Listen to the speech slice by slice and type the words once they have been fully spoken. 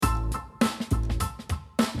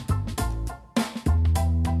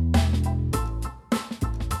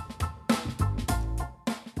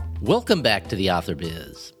Welcome back to the Author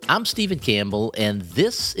Biz. I'm Stephen Campbell, and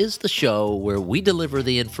this is the show where we deliver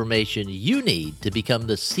the information you need to become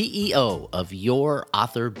the CEO of your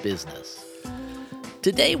author business.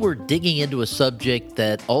 Today, we're digging into a subject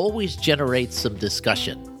that always generates some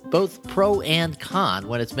discussion, both pro and con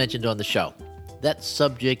when it's mentioned on the show. That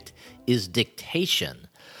subject is dictation,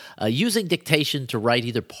 using dictation to write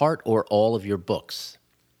either part or all of your books.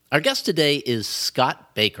 Our guest today is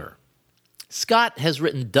Scott Baker. Scott has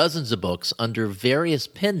written dozens of books under various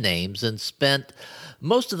pen names and spent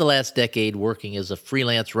most of the last decade working as a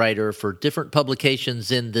freelance writer for different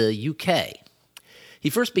publications in the UK. He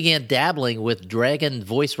first began dabbling with Dragon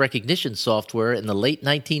voice recognition software in the late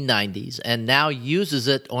 1990s and now uses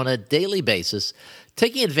it on a daily basis,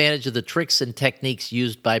 taking advantage of the tricks and techniques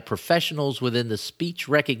used by professionals within the speech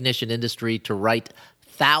recognition industry to write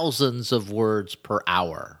thousands of words per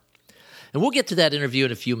hour. And we'll get to that interview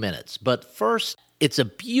in a few minutes. But first, it's a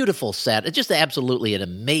beautiful Saturday, just absolutely an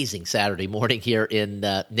amazing Saturday morning here in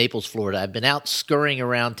Naples, Florida. I've been out scurrying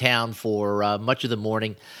around town for much of the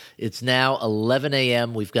morning. It's now 11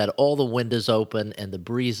 a.m. We've got all the windows open and the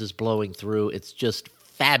breeze is blowing through. It's just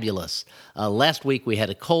fabulous. Last week we had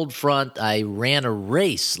a cold front. I ran a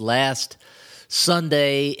race last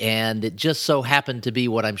Sunday, and it just so happened to be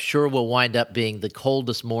what I'm sure will wind up being the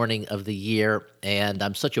coldest morning of the year, and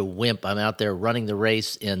I'm such a wimp. I'm out there running the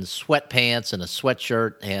race in sweatpants and a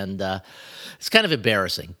sweatshirt, and it's kind of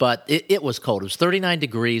embarrassing, but it was cold. It was 39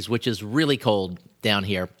 degrees, which is really cold down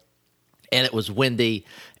here, and it was windy,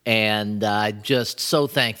 and I'm just so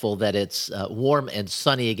thankful that it's warm and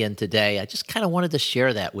sunny again today. I just kind of wanted to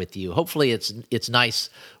share that with you. Hopefully it's nice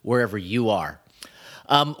wherever you are.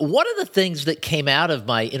 One of the things that came out of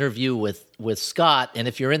my interview with Scott, and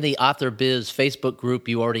if you're in the Author Biz Facebook group,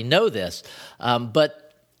 you already know this,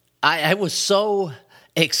 but I was so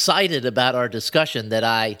excited about our discussion that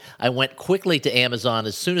I went quickly to Amazon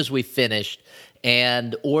as soon as we finished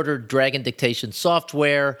and ordered Dragon Dictation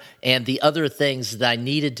software and the other things that I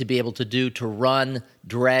needed to be able to do to run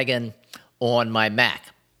Dragon on my Mac.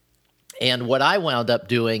 And what I wound up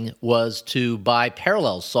doing was to buy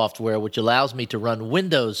Parallels software, which allows me to run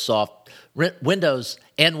Windows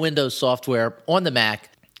and Windows software on the Mac,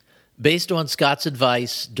 based on Scott's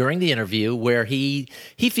advice during the interview, where he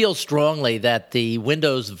feels strongly that the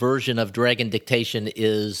Windows version of Dragon Dictation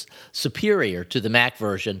is superior to the Mac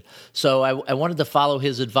version. So I wanted to follow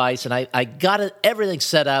his advice, and I got everything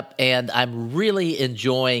set up, and I'm really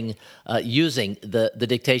enjoying using the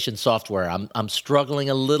dictation software. I'm struggling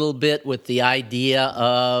a little bit with the idea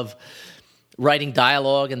of writing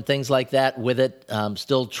dialogue and things like that with it. I'm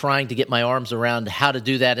still trying to get my arms around how to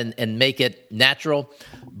do that and make it natural,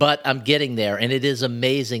 but I'm getting there, and it is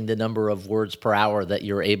amazing the number of words per hour that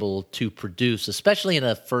you're able to produce, especially in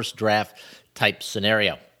a first draft type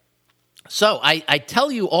scenario. So I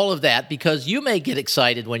tell you all of that because you may get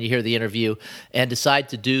excited when you hear the interview and decide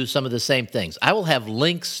to do some of the same things. I will have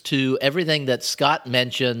links to everything that Scott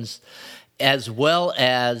mentions, as well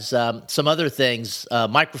as some other things,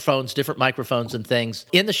 microphones, different microphones and things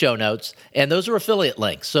in the show notes, and those are affiliate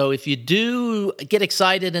links. So if you do get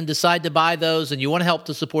excited and decide to buy those and you want to help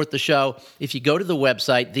to support the show, if you go to the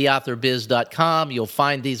website, theauthorbiz.com, you'll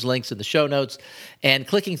find these links in the show notes, and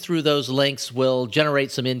clicking through those links will generate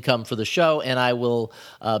some income for the show, and I will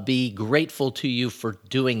be grateful to you for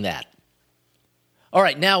doing that. All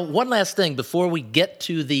right, now one last thing before we get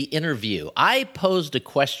to the interview. I posed a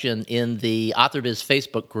question in the AuthorBiz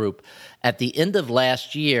Facebook group at the end of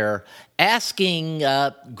last year asking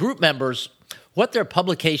group members what their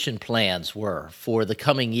publication plans were for the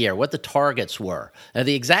coming year, what the targets were. And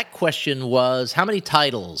the exact question was, how many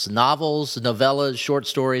titles, novels, novellas, short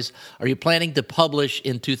stories are you planning to publish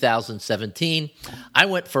in 2017? I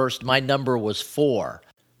went first. My number was 4.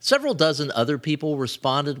 Several dozen other people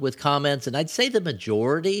responded with comments, and I'd say the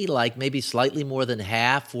majority, like maybe slightly more than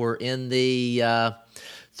half, were in the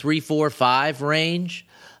 3, 4, 5 range.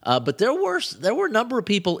 But there were a number of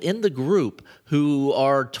people in the group who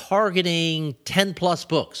are targeting 10-plus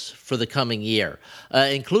books for the coming year,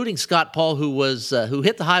 including Scott Paul, who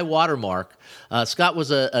hit the high water mark. Scott was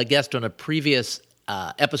a guest on a previous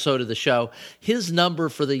episode of the show. His number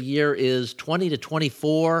for the year is 20 to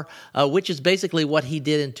 24, which is basically what he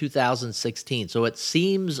did in 2016. So it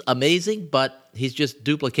seems amazing, but he's just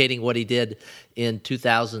duplicating what he did in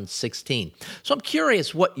 2016. So I'm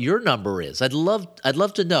curious what your number is. I'd love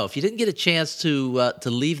to know. If you didn't get a chance to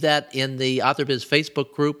leave that in the AuthorBiz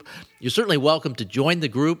Facebook group, you're certainly welcome to join the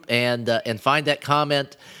group and find that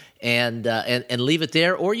comment and leave it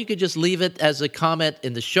there, or you could just leave it as a comment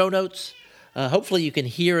in the show notes. Hopefully you can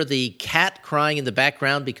hear the cat crying in the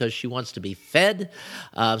background because she wants to be fed.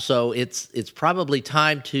 So it's probably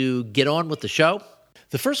time to get on with the show.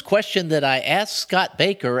 The first question that I asked Scott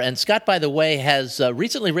Baker, and Scott, by the way, has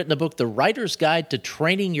recently written a book, The Writer's Guide to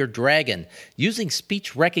Training Your Dragon, using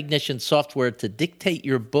speech recognition software to dictate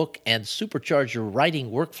your book and supercharge your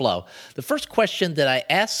writing workflow. The first question that I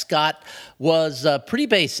asked Scott was pretty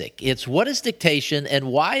basic. It's, what is dictation, and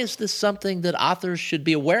why is this something that authors should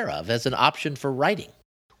be aware of as an option for writing?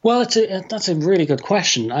 Well, that's a really good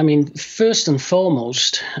question. I mean, first and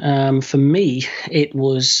foremost, for me, it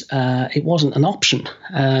wasn't an option.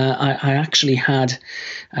 I actually had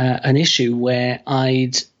an issue where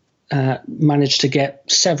I'd managed to get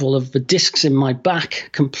several of the discs in my back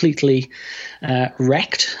completely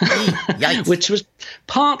wrecked, which was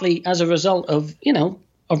partly as a result of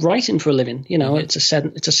writing for a living. It's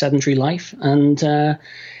a sedentary life, and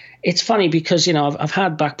it's funny because, I've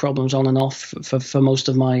had back problems on and off for most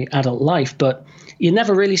of my adult life, but you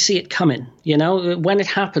never really see it coming. When it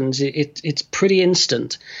happens, it's pretty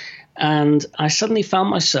instant. And I suddenly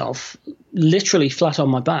found myself literally flat on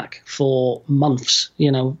my back for months.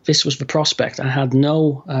 This was the prospect. I had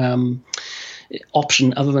no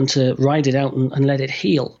option other than to ride it out and let it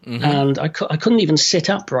heal. Mm-hmm. And I couldn't even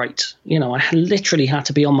sit upright. I literally had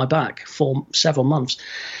to be on my back for several months.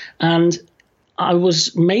 And I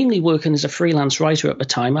was mainly working as a freelance writer at the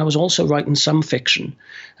time. I was also writing some fiction,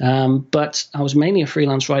 but I was mainly a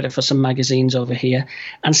freelance writer for some magazines over here.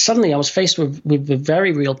 And suddenly I was faced with the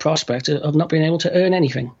very real prospect of not being able to earn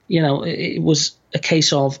anything. It was a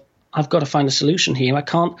case of, I've got to find a solution here. I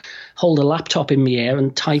can't hold a laptop in the air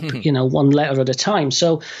and type, one letter at a time.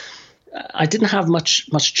 So I didn't have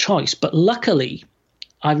much choice. But luckily,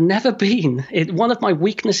 I've never been. One of my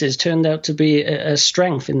weaknesses turned out to be a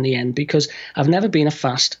strength in the end, because I've never been a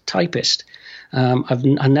fast typist. I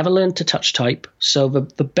never learned to touch type, so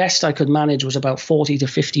the best I could manage was about 40 to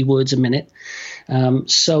 50 words a minute.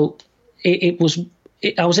 So I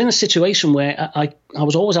was in a situation where I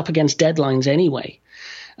was always up against deadlines anyway,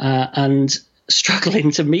 and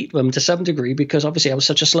struggling to meet them to some degree, because obviously I was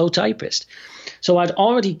such a slow typist. So I'd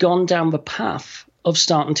already gone down the path of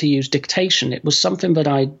starting to use dictation. It was something that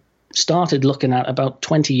I started looking at about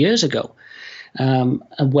 20 years ago,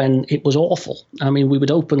 when it was awful. I mean, we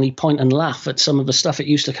would openly point and laugh at some of the stuff it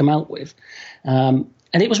used to come out with. And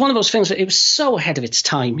it was one of those things that it was so ahead of its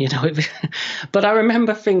time, But I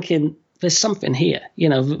remember thinking, there's something here.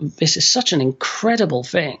 This is such an incredible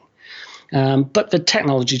thing. But the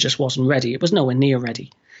technology just wasn't ready. It was nowhere near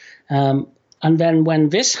ready. And then when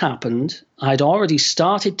this happened, I'd already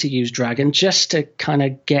started to use Dragon just to kind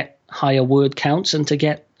of get higher word counts and to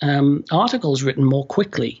get articles written more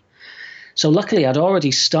quickly. So luckily, I'd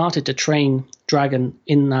already started to train Dragon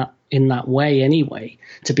in that way anyway,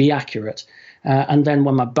 to be accurate. And then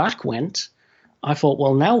when my back went, I thought,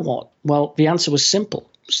 well, now what? Well, the answer was simple.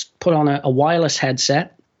 Just put on a wireless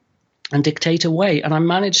headset and dictate away. And I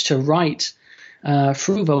managed to write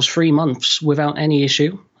through those 3 months without any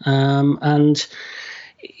issue. And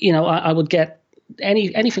I would get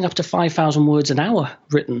anything up to 5,000 words an hour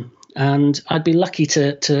written, and I'd be lucky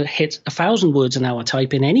to hit 1,000 words an hour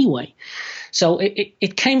typing anyway. So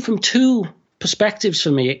it came from two perspectives for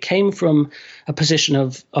me. It came from a position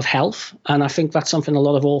of health, and I think that's something a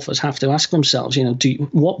lot of authors have to ask themselves.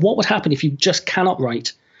 What would happen if you just cannot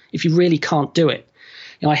write, if you really can't do it?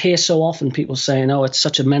 I hear so often people saying, "Oh, it's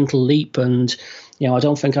such a mental leap, and I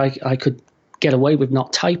don't think I could get away with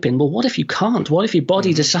not typing." Well, what if you can't? What if your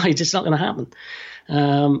body decides it's not going to happen?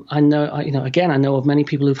 I know of many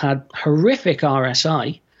people who've had horrific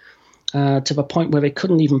RSI to the point where they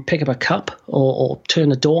couldn't even pick up a cup or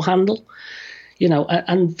turn a door handle.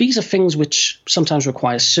 And these are things which sometimes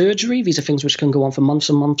require surgery. These are things which can go on for months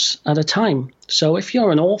and months at a time. So if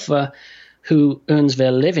you're an author who earns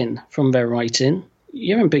their living from their writing,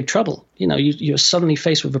 you're in big trouble. You're suddenly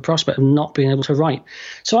faced with the prospect of not being able to write.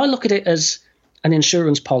 So I look at it as an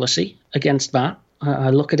insurance policy against that.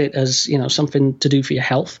 I look at it as, something to do for your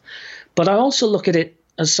health. But I also look at it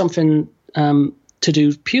as something to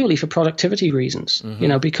do purely for productivity reasons,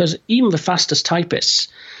 because even the fastest typists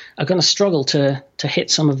are going to struggle to hit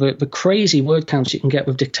some of the crazy word counts you can get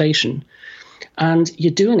with dictation. And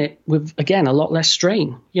you're doing it with, again, a lot less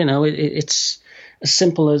strain. It's as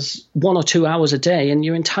simple as 1 or 2 hours a day, and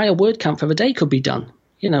your entire word count for the day could be done.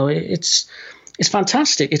 It's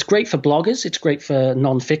fantastic. It's great for bloggers. It's great for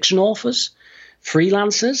non-fiction authors,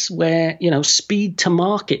 freelancers, where, speed to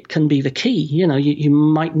market can be the key. You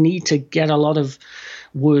might need to get a lot of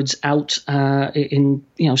words out in,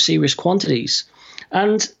 serious quantities.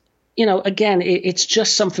 And again, it's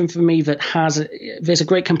just something for me that there's a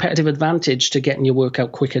great competitive advantage to getting your work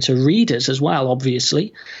out quicker to readers as well,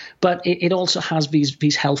 obviously. But it also has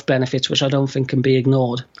these health benefits, which I don't think can be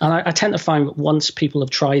ignored. And I tend to find that once people have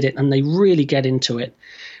tried it and they really get into it,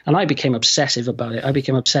 and I became obsessive about it. I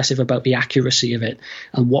became obsessive about the accuracy of it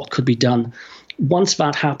and what could be done. Once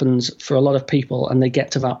that happens for a lot of people and they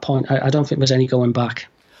get to that point, I don't think there's any going back.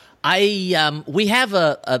 We have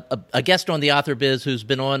a guest on the Author Biz who's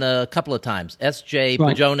been on a couple of times. S.J.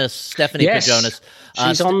 Right. Pajonas, Stephanie Pajonas.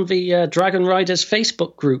 She's on the Dragon Riders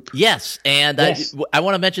Facebook group. Yes, and yes. I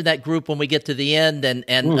want to mention that group when we get to the end.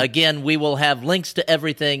 And again, we will have links to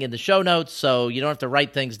everything in the show notes, so you don't have to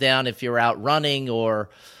write things down if you're out running or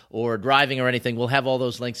driving or anything. We'll have all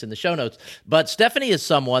those links in the show notes. But Stephanie is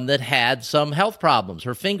someone that had some health problems.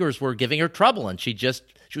 Her fingers were giving her trouble, and she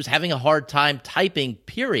was having a hard time typing,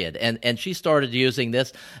 period. And she started using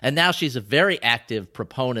this, and now she's a very active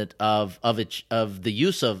proponent of the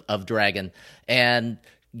use of Dragon and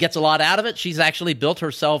gets a lot out of it. She's actually built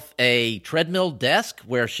herself a treadmill desk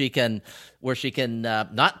where she can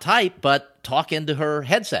not type but talk into her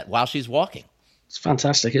headset while she's walking. It's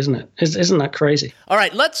fantastic, isn't it? Isn't that crazy? All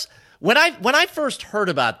right, when I first heard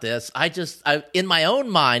about this, I in my own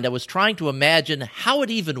mind I was trying to imagine how it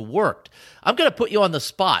even worked. I'm going to put you on the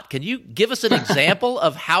spot. Can you give us an example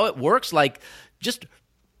of how it works? Like, just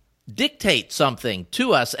dictate something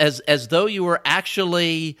to us as though you were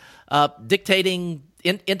actually dictating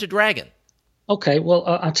into Dragon. Okay, well,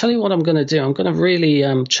 I'll tell you what I'm going to do. I'm going to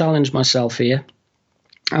really challenge myself here.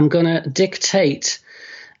 I'm going to dictate.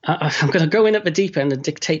 I'm going to go in at the deep end and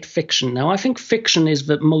dictate fiction. Now, I think fiction is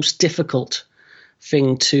the most difficult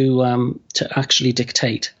thing to actually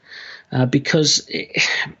dictate because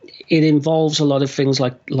it involves a lot of things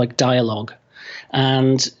like dialogue,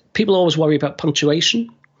 and people always worry about punctuation,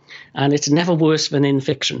 and it's never worse than in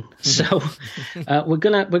fiction. So we're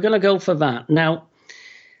gonna go for that. Now,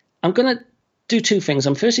 I'm going to do two things.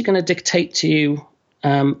 I'm firstly going to dictate to you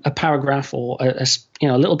a paragraph or a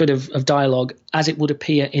little bit of dialogue as it would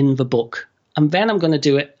appear in the book, and then I'm going to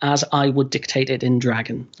do it as I would dictate it in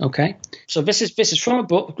Dragon. Okay, so this is from a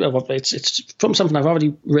book. Well, it's from something I've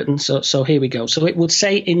already written. So here we go. So it would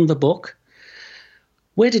say in the book,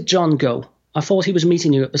 "Where did John go? I thought he was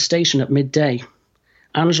meeting you at the station at midday."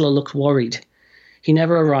 Angela looked worried. "He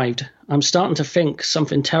never arrived. I'm starting to think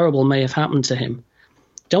something terrible may have happened to him."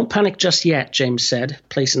 "Don't panic just yet," James said,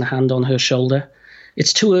 placing a hand on her shoulder.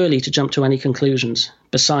 "It's too early to jump to any conclusions.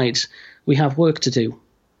 Besides, we have work to do."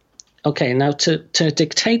 Okay, now to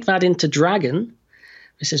dictate that into Dragon,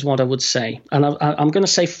 this is what I would say. And I'm going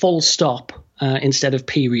to say full stop instead of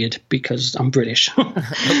period because I'm British.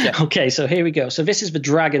 Okay, so here we go. So this is the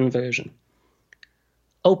Dragon version.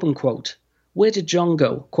 Open quote. "Where did John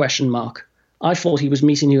go? ? I thought he was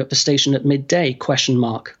meeting you at the station at midday ?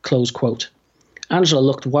 Close quote. Angela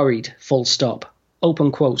looked worried, full stop.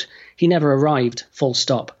 Open quote. He never arrived, full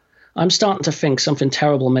stop. I'm starting to think something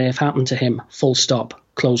terrible may have happened to him, full stop,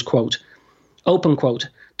 close quote. Open quote.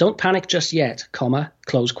 Don't panic just yet,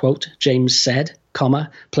 close quote, James said,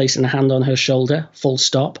 placing a hand on her shoulder, full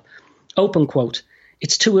stop. Open quote.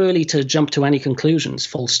 It's too early to jump to any conclusions,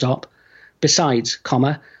 full stop. Besides,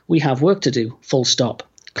 we have work to do, full stop,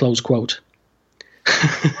 close quote.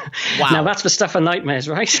 Wow. Now that's the stuff of nightmares,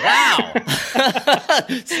 right? Wow.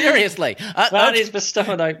 Seriously. That is the stuff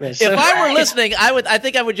of nightmares. If I were listening, I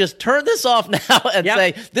think I would just turn this off now and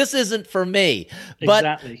say, this isn't for me.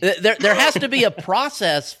 But exactly. there has to be a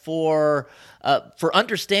process for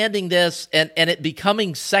understanding this and it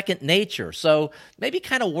becoming second nature. So maybe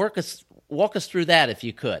kind of walk us through that if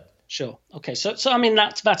you could. Sure. Okay. So I mean,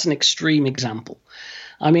 that's an extreme example.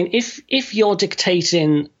 I mean, if you're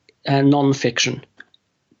dictating nonfiction,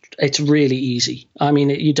 it's really easy. I mean,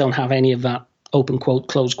 you don't have any of that open quote,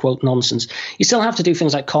 close quote nonsense. You still have to do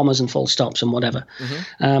things like commas and full stops and whatever.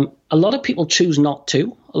 Mm-hmm. A lot of people choose not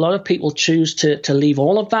to. A lot of people choose to leave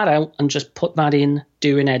all of that out and just put that in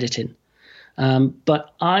during editing.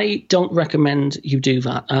 But I don't recommend you do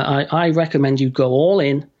that. I recommend you go all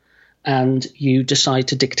in and you decide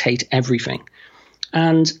to dictate everything.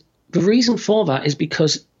 And the reason for that is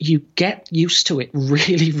because you get used to it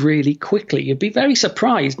really, really quickly. You'd be very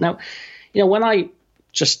surprised. Now, when I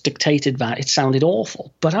just dictated that, it sounded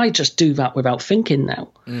awful, but I just do that without thinking now.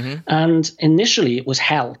 Mm-hmm. And initially it was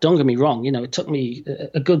hell. Don't get me wrong. It took me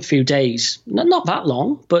a good few days, not that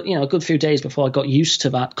long, but, a good few days before I got used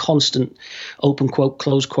to that constant open quote,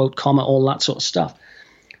 close quote, comma, all that sort of stuff.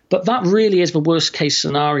 But that really is the worst case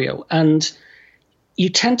scenario. And you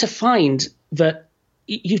tend to find that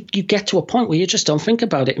you get to a point where you just don't think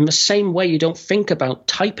about it in the same way you don't think about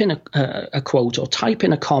typing a quote or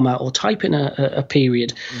typing a comma or typing a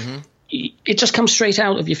period. Mm-hmm. It just comes straight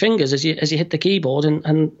out of your fingers as you hit the keyboard,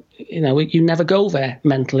 and you never go there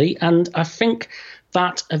mentally. And I think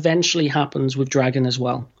that eventually happens with Dragon as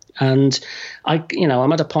well. And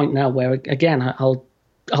I'm at a point now where, again, I'll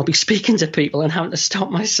be speaking to people and having to stop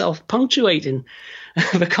myself punctuating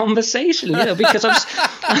the conversation, because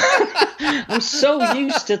I'm so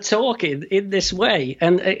used to talking in this way,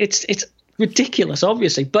 and it's ridiculous,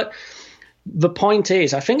 obviously. But the point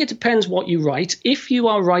is, I think it depends what you write. If you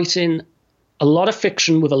are writing a lot of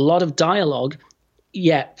fiction with a lot of dialogue,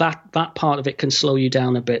 yeah, that part of it can slow you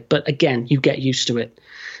down a bit. But again, you get used to it.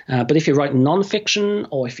 But if you're writing nonfiction,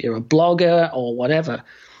 or if you're a blogger or whatever,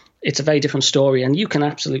 it's a very different story, and you can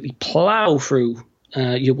absolutely plow through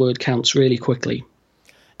your word counts really quickly.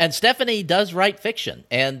 And Stephanie does write fiction,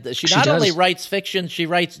 and she not only writes fiction, she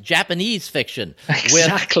writes Japanese fiction.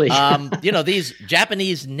 Exactly. With, these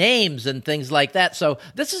Japanese names and things like that. So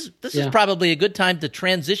this is probably a good time to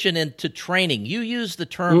transition into training. You used the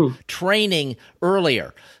term training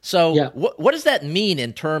earlier. So what does that mean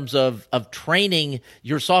in terms of training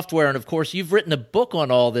your software? And of course, you've written a book on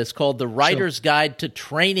all this called The Writer's Guide to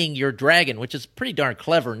Training Your Dragon, which is a pretty darn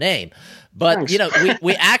clever name. But,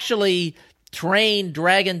 we actually train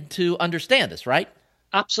Dragon to understand us, right?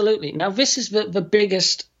 Absolutely. Now, this is the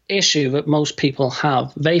biggest issue that most people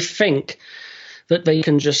have. They think that they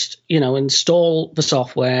can just, install the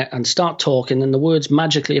software and start talking and the words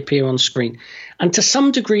magically appear on screen. And to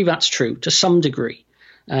some degree, that's true, to some degree.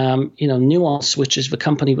 Nuance, which is the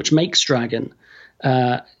company which makes Dragon,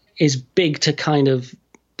 is big to kind of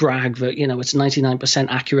brag that, it's 99%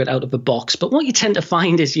 accurate out of the box. But what you tend to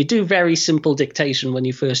find is you do very simple dictation when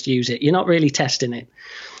you first use it. You're not really testing it.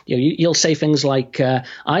 You'll say things like, I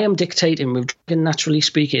am dictating with Dragon Naturally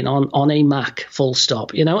Speaking on a Mac, full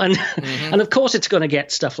stop, and and of course it's going to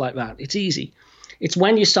get stuff like that. It's easy. It's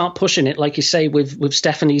when you start pushing it, like you say, with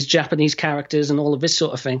Stephanie's Japanese characters and all of this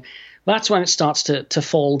sort of thing, that's when it starts to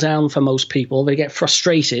fall down for most people. They get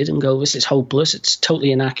frustrated and go, this is hopeless, it's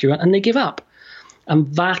totally inaccurate, and they give up.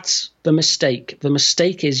 And that's the mistake. The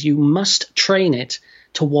mistake is you must train it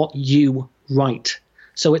to what you write.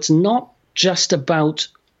 So it's not just about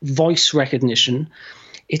voice recognition.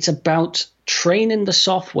 It's about training the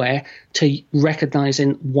software to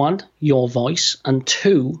recognizing, one, your voice, and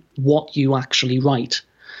two, what you actually write.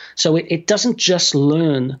 So it doesn't just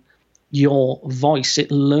learn your voice.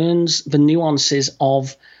 It learns the nuances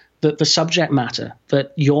of the subject matter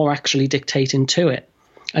that you're actually dictating to it.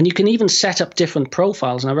 And you can even set up different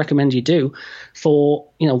profiles, and I recommend you do, for,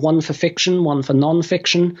 one for fiction, one for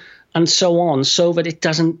nonfiction, and so on, so that it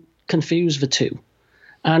doesn't confuse the two.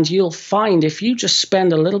 And you'll find if you just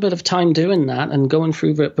spend a little bit of time doing that and going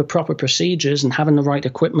through the proper procedures and having the right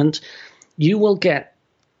equipment, you will get,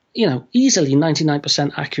 easily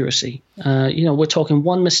 99% accuracy. We're talking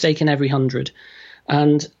one mistake in every 100.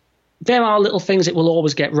 And there are little things it will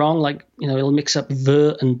always get wrong, like, it'll mix up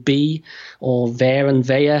the and be, or there and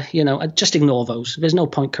there, just ignore those. There's no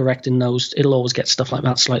point correcting those. It'll always get stuff like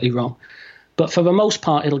that slightly wrong. But for the most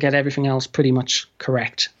part, it'll get everything else pretty much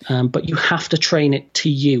correct. But you have to train it to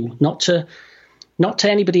you, not to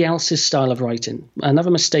anybody else's style of writing. Another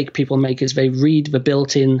mistake people make is they read the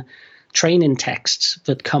built-in training texts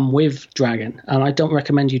that come with Dragon. And I don't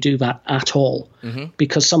recommend you do that at all,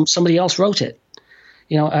 because somebody else wrote it.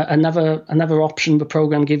 Another option the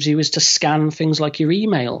program gives you is to scan things like your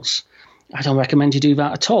emails. I don't recommend you do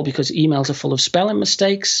that at all, because emails are full of spelling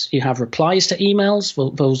mistakes. You have replies to emails.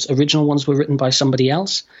 Well, those original ones were written by somebody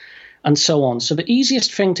else, and so on. So the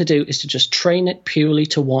easiest thing to do is to just train it purely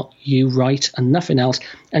to what you write and nothing else,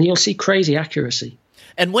 and you'll see crazy accuracy.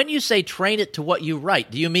 And when you say train it to what you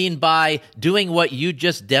write, do you mean by doing what you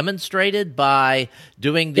just demonstrated, by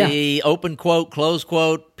doing the open quote, close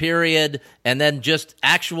quote, period, and then just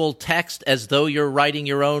actual text as though you're writing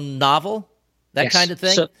your own novel? That kind of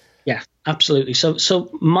thing? Yeah, absolutely. So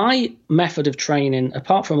my method of training,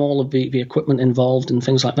 apart from all of the equipment involved and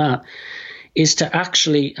things like that, is to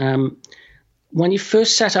actually, when you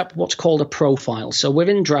first set up what's called a profile. So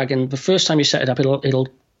within Dragon, the first time you set it up, it'll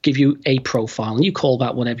give you a profile, and you call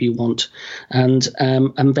that whatever you want. And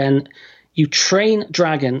then you train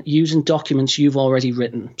Dragon using documents you've already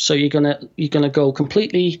written. So you're gonna go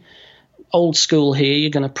completely old school here. You're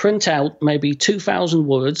going to print out maybe 2,000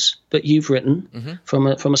 words that you've written from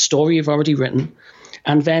a story you've already written,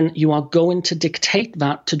 and then you are going to dictate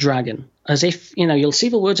that to Dragon as if, you'll see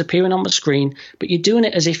the words appearing on the screen, but you're doing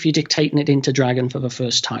it as if you're dictating it into Dragon for the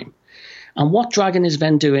first time. And what Dragon is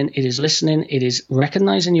then doing, it is listening, it is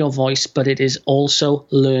recognizing your voice, but it is also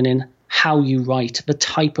learning how you write, the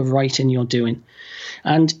type of writing you're doing.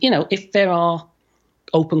 And, if there are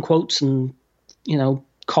open quotes and,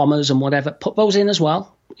 commas and whatever, put those in as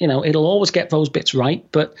well. It'll always get those bits right,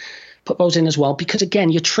 but put those in as well, because again,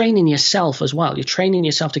 you're training yourself as well. You're training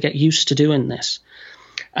yourself to get used to doing this.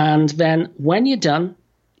 And then when you're done,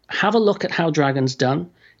 have a look at how Dragon's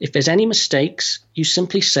done. If there's any mistakes, you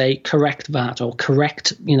simply say, correct that, or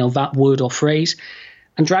correct, that word or phrase.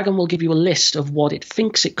 And Dragon will give you a list of what it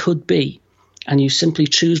thinks it could be. And you simply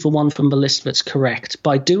choose the one from the list that's correct.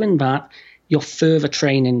 By doing that, you're further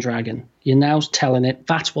training Dragon. You're now telling it,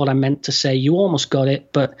 that's what I meant to say. You almost got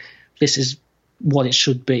it, but this is what it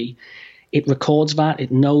should be. It records that,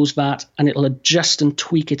 it knows that, and it'll adjust and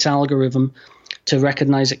tweak its algorithm to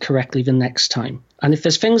recognize it correctly the next time. And if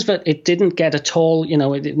there's things that it didn't get at all,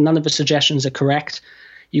 none of the suggestions are correct,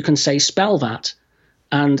 you can say spell that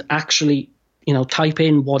and actually, type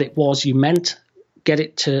in what it was you meant, get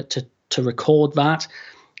it to record that,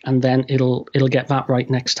 and then it'll get that right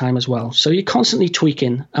next time as well. So you're constantly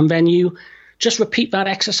tweaking, and then you just repeat that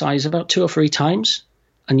exercise about 2 or 3 times,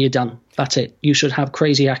 and you're done. That's it. You should have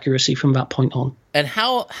crazy accuracy from that point on. And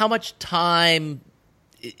how much time?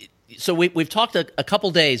 So we've talked a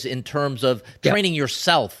couple days in terms of training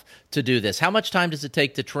yourself to do this. How much time does it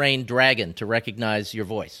take to train Dragon to recognize your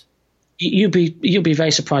voice? You'd be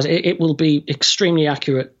very surprised. It will be extremely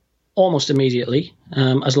accurate almost immediately,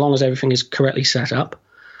 as long as everything is correctly set up.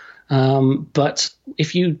 But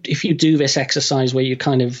if you do this exercise where you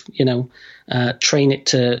kind of train it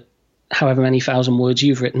to however many thousand words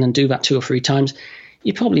you've written and do that 2 or 3 times,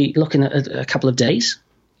 you're probably looking at a couple of days.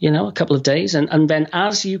 A couple of days. And then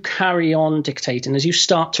as you carry on dictating, as you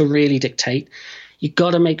start to really dictate, you've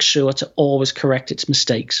got to make sure to always correct its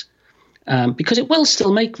mistakes, because it will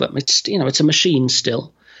still make them. It's a machine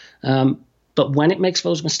still. But when it makes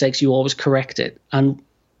those mistakes, you always correct it. And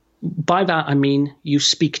by that, I mean you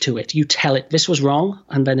speak to it. You tell it this was wrong,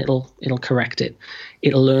 and then it'll correct it.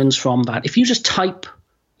 It learns from that. If you just type,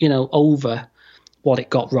 over what it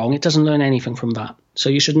got wrong, it doesn't learn anything from that. So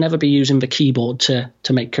you should never be using the keyboard to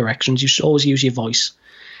make corrections. You should always use your voice.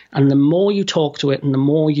 And the more you talk to it and the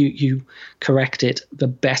more you correct it, the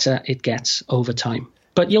better it gets over time.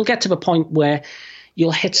 But you'll get to the point where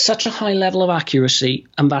you'll hit such a high level of accuracy,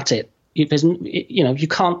 and that's it. You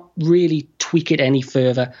can't really tweak it any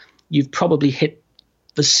further. You've probably hit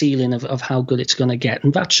the ceiling of how good it's going to get.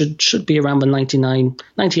 And that should be around the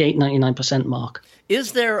 99% mark.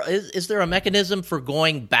 Is there a mechanism for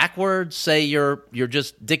going backwards? Say you're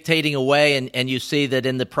just dictating away and you see that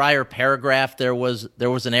in the prior paragraph there was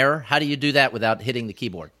an error. How do you do that without hitting the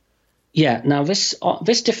keyboard? Yeah, now this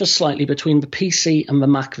differs slightly between the PC and the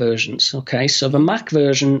Mac versions. Okay, so the Mac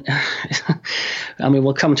version, I mean,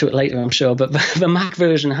 we'll come to it later, I'm sure, but the Mac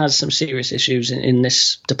version has some serious issues in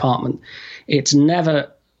this department. It's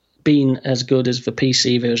never been as good as the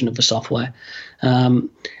PC version of the software, and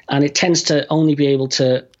it tends to only be able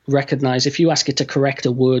to recognize, if you ask it to correct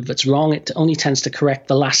a word that's wrong, it only tends to correct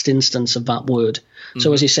the last instance of that word. Mm-hmm.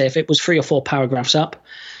 So as you say, if it was 3 or 4 paragraphs up,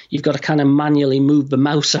 you've got to kind of manually move the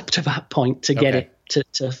mouse up to that point to get it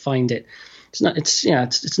to find it. It's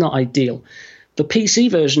not ideal. The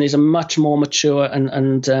PC version is a much more mature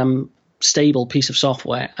and stable piece of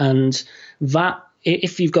software, and that,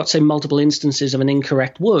 if you've got, say, multiple instances of an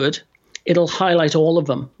incorrect word, it'll highlight all of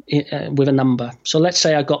them with a number. So let's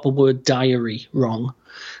say I got the word diary wrong,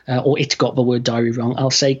 or it got the word diary wrong.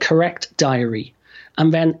 I'll say correct diary.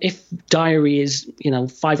 And then if diary is,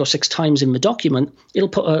 5 or 6 times in the document, it'll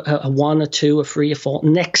put a 1, a 2, a 3, a 4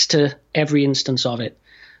 next to every instance of it.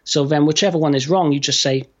 So then whichever one is wrong, you just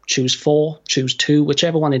say choose 4, choose 2,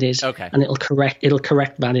 whichever one it is, and it'll correct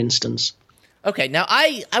that instance. Okay, now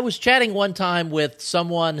I was chatting one time with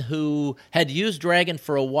someone who had used Dragon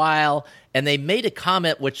for a while, and they made a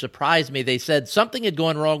comment which surprised me. They said something had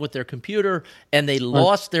gone wrong with their computer, and they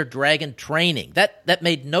lost their Dragon training. That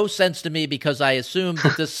made no sense to me, because I assumed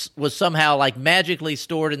that this was somehow like magically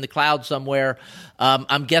stored in the cloud somewhere.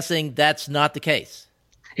 I'm guessing that's not the case.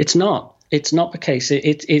 It's not. It's not the case.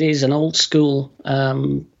 It is an old school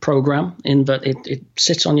program in that it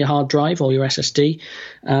sits on your hard drive or your SSD,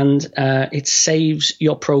 and it saves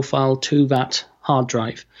your profile to that hard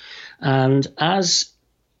drive. And as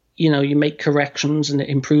you make corrections and it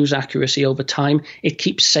improves accuracy over time, it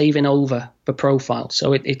keeps saving over the profile.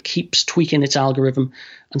 So it keeps tweaking its algorithm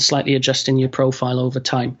and slightly adjusting your profile over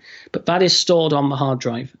time. But that is stored on the hard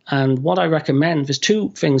drive. And what I recommend, there's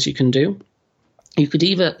 2 things you can do. You could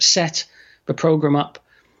either set the program up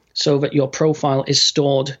so that your profile is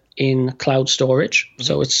stored in cloud storage. Mm-hmm.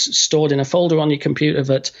 So it's stored in a folder on your computer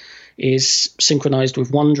that is synchronized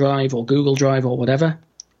with OneDrive or Google Drive or whatever.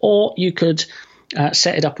 Or you could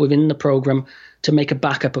set it up within the program to make a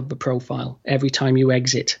backup of the profile every time you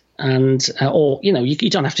exit. And or you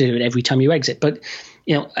don't have to do it every time you exit, but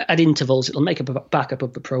at intervals it'll make a backup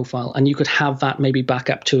of the profile, and you could have that maybe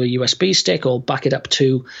back up to a USB stick or back it up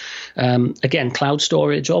to again cloud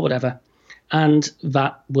storage or whatever, and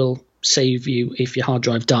that will save you if your hard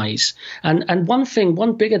drive dies. And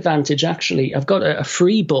one big advantage, actually, I've got a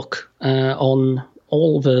free book on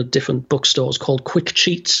all the different bookstores called Quick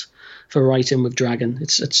Cheats for Writing with Dragon.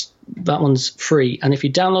 It's that one's free, and if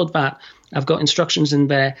you download that, I've got instructions in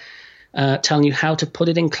there telling you how to put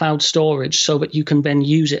it in cloud storage so that you can then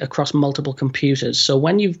use it across multiple computers. So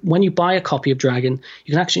when you buy a copy of Dragon,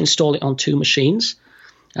 you can actually install it on 2 machines.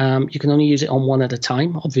 You can only use it on one at a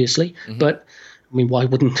time, obviously, but I mean, why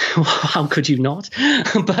wouldn't? How could you not?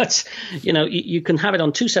 But you can have it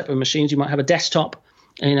on 2 separate machines. You might have a desktop,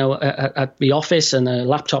 at the office and a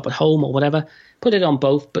laptop at home or whatever. Put it on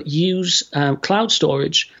both, but use cloud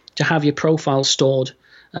storage to have your profile stored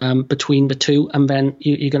between the two, and then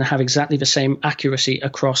you're going to have exactly the same accuracy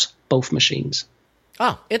across both machines.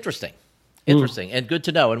 Oh, interesting, and good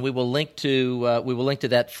to know. And we will link to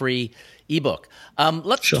that free ebook.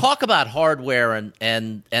 Let's talk about hardware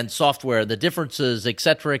and software, the differences, et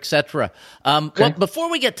cetera, et cetera. Okay. Well, before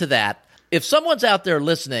we get to that, if someone's out there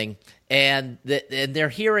listening and they're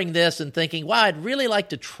hearing this and thinking, wow, I'd really like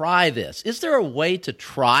to try this, is there a way to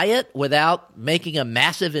try it without making a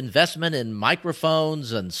massive investment in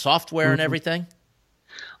microphones and software and everything?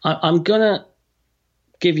 I'm going to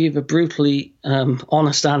give you the brutally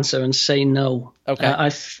honest answer and say no.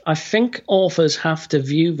 Okay. I think authors have to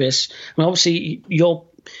view this. I mean, obviously, your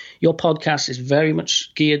podcast is very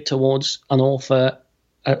much geared towards an author,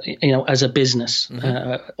 as a business.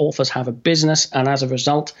 Authors have a business, and as a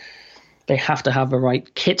result, they have to have the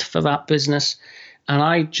right kit for that business. And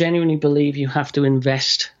I genuinely believe you have to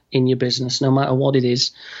invest in your business, no matter what it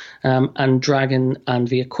is. And Dragon and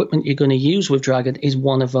the equipment you're going to use with Dragon is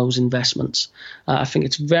one of those investments. I think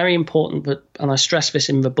it's very important, and I stress this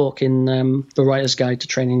in the book, in the Writer's Guide to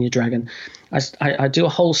Training Your Dragon. I do a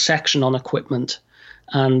whole section on equipment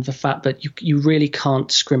and the fact that you really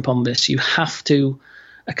can't scrimp on this. You have to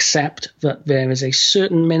accept that there is a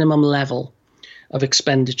certain minimum level of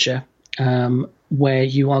expenditure where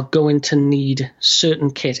you are going to need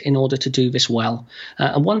certain kit in order to do this well.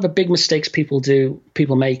 And one of the big mistakes people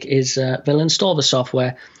make is they'll install the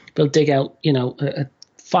software, they'll dig out, a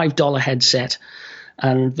 $5 headset,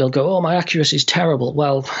 and they'll go, oh, my accuracy is terrible.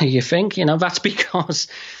 Well, you think, that's because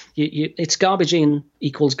it's garbage in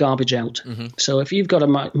equals garbage out. So if you've got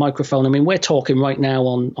a microphone, I mean, we're talking right now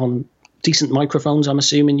on decent microphones. I'm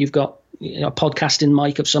assuming you've got a podcasting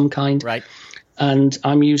mic of some kind. Right. And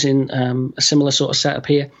I'm using a similar sort of setup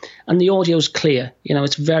here, and the audio's clear.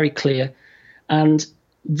 It's very clear, and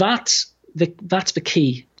that's the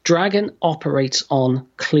key. Dragon operates on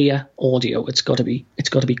clear audio. It's got to be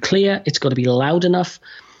clear. It's got to be loud enough,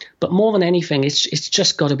 but more than anything, it's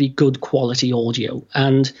just got to be good quality audio.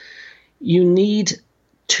 And you need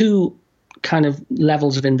 2 kind of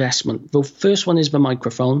levels of investment. The first one is the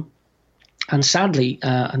microphone, and sadly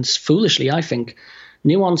and foolishly, I think,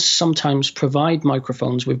 Nuance sometimes provide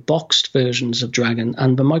microphones with boxed versions of Dragon,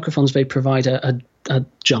 and the microphones they provide are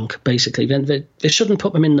junk, basically. They shouldn't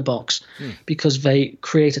put them in the box because they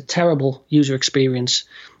create a terrible user experience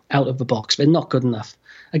out of the box. They're not good enough.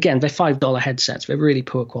 Again, they're $5 headsets. They're really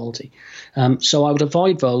poor quality. So I would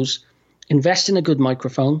avoid those. Invest in a good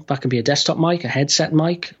microphone. That can be a desktop mic, a headset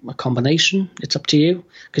mic, a combination. It's up to you,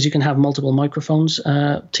 because you can have multiple microphones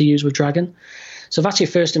to use with Dragon. So that's your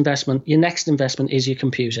first investment. Your next investment is your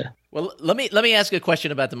computer. Well, let me ask you a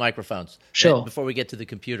question about the microphones. Sure. Before we get to the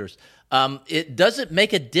computers, does it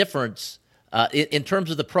make a difference in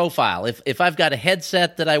terms of the profile? If I've got a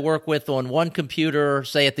headset that I work with on one computer,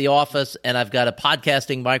 say at the office, and I've got a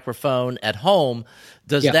podcasting microphone at home,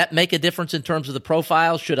 does that make a difference in terms of the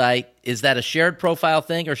profile? Is that a shared profile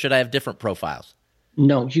thing, or should I have different profiles?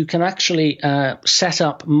 No, you can actually set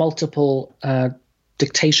up multiple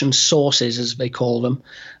dictation sources, as they call them,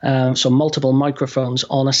 so multiple microphones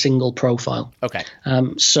on a single profile. Okay.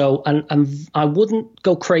 So I wouldn't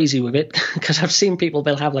go crazy with it, because I've seen people,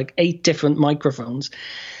 they'll have like 8 different microphones,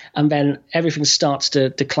 and then everything starts to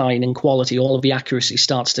decline in quality. All of the accuracy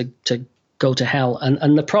starts to go to hell.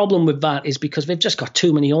 And the problem with that is because they've just got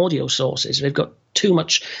too many audio sources. They've got too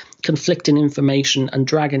much conflicting information, and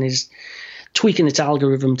Dragon is tweaking its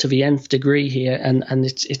algorithm to the nth degree here, and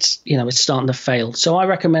it's starting to fail. So I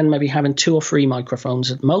recommend maybe having 2 or 3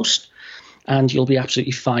 microphones at most, and you'll be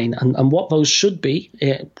absolutely fine. And what those should be,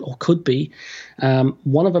 or could be,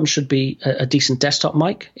 one of them should be a decent desktop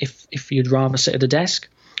mic if you'd rather sit at a desk.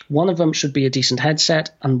 One of them should be a decent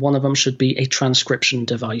headset, and one of them should be a transcription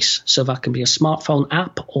device. So that can be a smartphone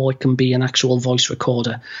app, or it can be an actual voice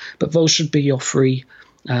recorder. But those should be your free,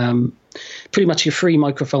 pretty much your free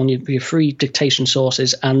microphone, your free dictation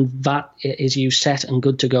sources, and that is you set and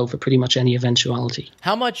good to go for pretty much any eventuality.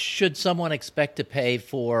 How much should someone expect to pay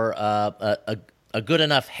for a good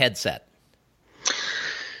enough headset?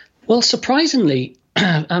 Well, surprisingly,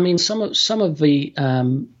 I mean, some of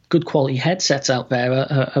the good quality headsets out there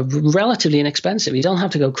are relatively inexpensive. You don't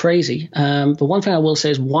have to go crazy. But one thing I will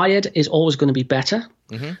say is wired is always going to be better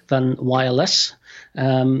than wireless.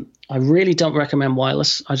 I really don't recommend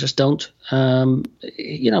wireless. I just don't.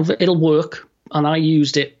 It'll work, and I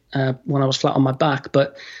used it when I was flat on my back,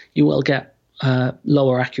 but you will get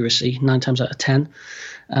lower accuracy 9 times out of 10.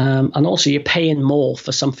 And also you're paying more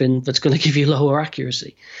for something that's going to give you lower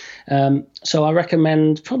accuracy. So I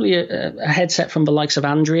recommend probably a headset from the likes of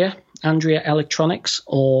Andrea Electronics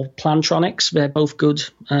or Plantronics. They're both good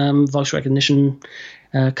voice recognition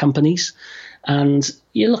companies. And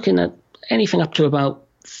you're looking at anything up to about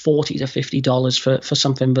 $40 to $50 for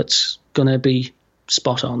something that's going to be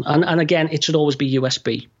spot on. And again, it should always be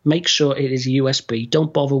USB. Make sure it is USB.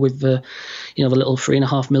 Don't bother with the little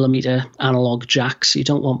 3.5 millimeter analog jacks. You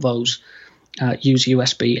don't want those. Use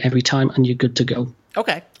USB every time, and you're good to go.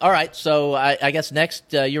 Okay. All right. So I guess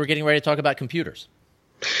next you were getting ready to talk about computers.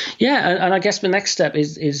 Yeah, and I guess the next step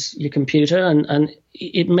is your computer, and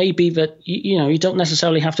it may be that you don't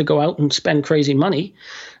necessarily have to go out and spend crazy money.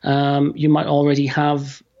 You might already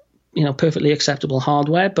have perfectly acceptable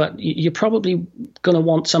hardware, but you're probably going to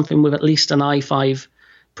want something with at least an i5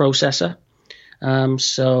 processor.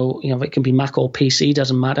 So it can be Mac or PC,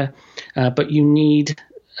 doesn't matter, but you need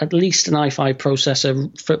at least an i5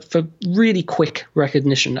 processor for really quick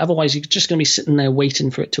recognition. Otherwise, you're just going to be sitting there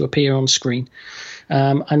waiting for it to appear on screen.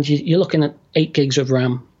 And you're looking at 8 gigs of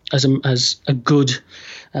RAM as a good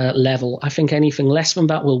level. I think anything less than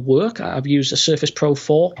that will work. I've used a Surface Pro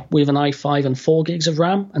 4 with an i5 and 4 gigs of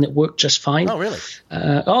RAM, and it worked just fine. Oh, really?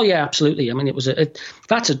 Oh, yeah, absolutely. I mean,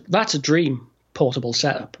 that's a dream portable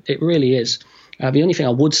setup. It really is. The only thing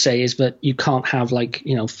I would say is that you can't have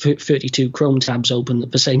 32 Chrome tabs open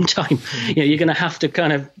at the same time. You're going to have to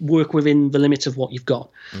kind of work within the limits of what you've got.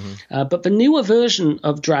 But the newer version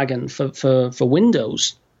of Dragon for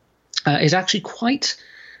Windows is actually quite.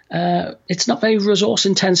 It's not very resource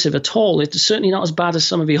intensive at all. It's certainly not as bad as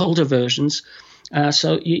some of the older versions.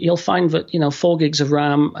 So you'll find that 4 gigs of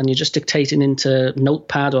RAM and you're just dictating into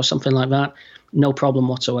Notepad or something like that. No problem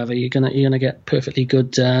whatsoever. You're gonna get perfectly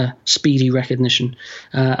good speedy recognition.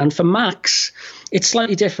 And for Macs, it's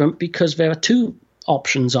slightly different because there are 2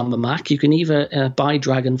 options on the Mac. You can either buy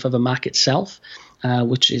Dragon for the Mac itself,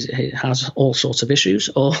 which it has all sorts of issues,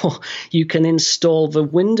 or you can install the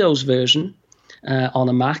Windows version on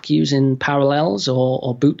a Mac using Parallels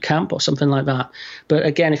or Boot Camp or something like that. But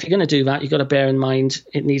again, if you're going to do that, you've got to bear in mind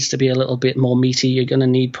it needs to be a little bit more meaty. You're going to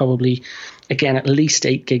need probably, again, at least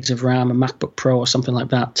 8 gigs of RAM, a MacBook Pro or something like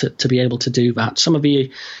that to be able to do that. Some of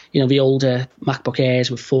the older MacBook Airs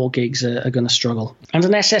with 4 gigs are going to struggle. And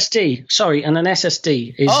an SSD. Sorry, and an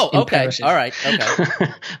SSD is imperative. All right. Okay.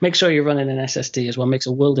 Make sure you're running an SSD as well. Makes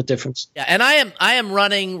a world of difference. Yeah, and I am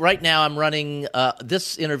running right now. I'm running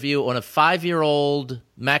this interview on a 5-year-old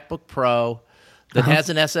MacBook Pro that has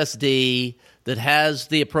an SSD, that has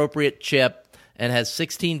the appropriate chip, and has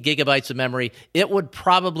 16 gigabytes of memory. It would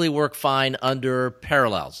probably work fine under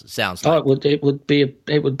Parallels. It sounds like. Oh, it would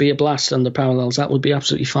be a blast under Parallels. That would be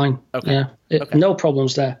absolutely fine. Okay. Yeah, no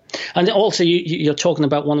problems there. And also, you're talking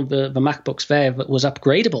about one of the MacBooks there that was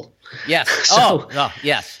upgradable. Yes. So,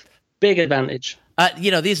 yes. Big advantage.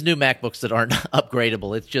 These new MacBooks that aren't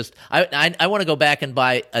upgradable, it's just I want to go back and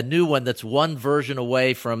buy a new one that's one version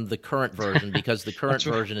away from the current version because the current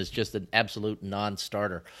version is just an absolute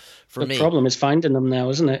non-starter for me. The problem is finding them now,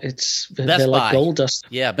 isn't it? They're like gold dust.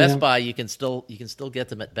 Yeah, Best Buy, you can still get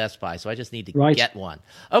them at Best Buy, so I just need to get one.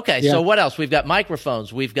 Okay, so what else? We've got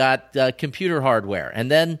microphones, we've got computer hardware,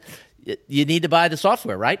 and then you need to buy the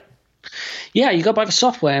software, right? Yeah, you got to buy the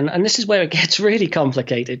software, and this is where it gets really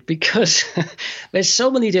complicated because there's so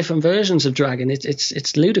many different versions of Dragon.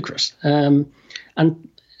 It's ludicrous. And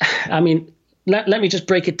I mean, let me just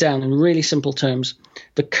break it down in really simple terms.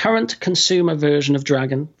 The current consumer version of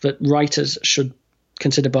Dragon that writers should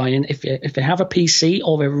consider buying, if they have a PC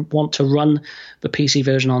or they want to run the PC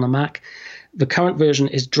version on a Mac, The current version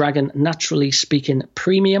is Dragon Naturally Speaking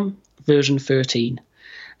Premium version 13.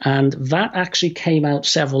 And that actually came out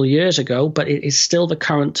several years ago, but it is still the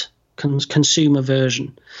current consumer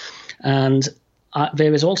version. And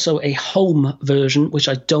there is also a home version, which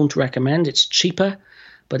I don't recommend. It's cheaper,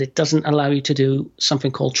 but it doesn't allow you to do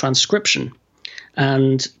something called transcription.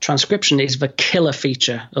 And transcription is the killer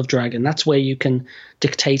feature of Dragon. That's where you can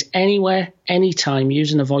dictate anywhere, anytime,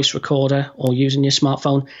 using a voice recorder or using your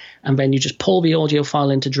smartphone, and then you just pull the audio file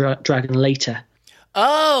into Dragon later.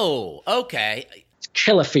 Oh, okay.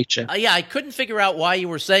 Killer feature. Yeah, I couldn't figure out why you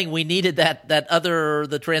were saying we needed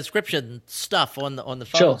the transcription stuff on the phones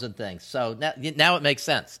Sure. and things. So now it makes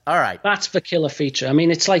sense. All right. That's the killer feature. I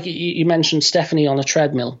mean, it's like you mentioned Stephanie on a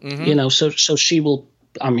treadmill, so she will,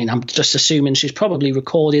 I mean, I'm just assuming she's probably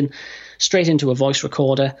recording straight into a voice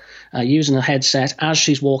recorder using a headset as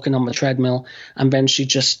she's walking on the treadmill, and then she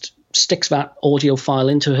just sticks that audio file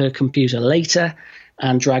into her computer later,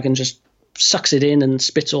 and Dragon just sucks it in and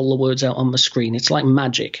spits all the words out on the screen. It's like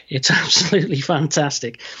magic. It's absolutely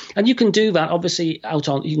fantastic. And you can do that, obviously, you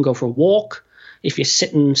can go for a walk. If you're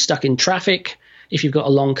sitting stuck in traffic, if you've got a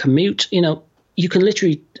long commute, you can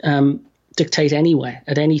literally dictate anywhere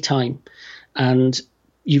at any time. And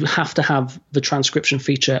you have to have the transcription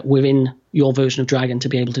feature within your version of Dragon to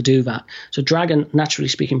be able to do that. So Dragon, Naturally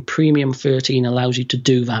Speaking, Premium 13 allows you to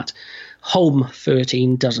do that. Home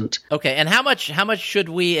 13 doesn't. Okay, and how much should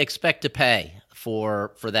we expect to pay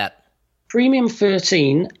for that? Premium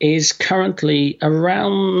 13 is currently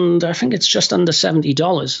around, I think it's just under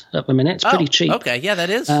 $70 at the minute. It's pretty cheap. Okay, yeah,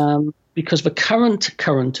 that is. Because the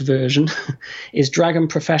current version is Dragon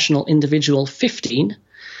Professional Individual 15,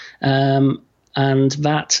 and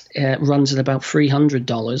that runs at about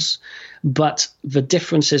 $300, but the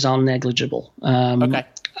differences are negligible. Okay.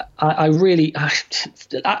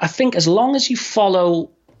 I think as long as you follow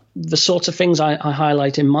the sorts of things I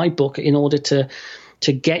highlight in my book in order to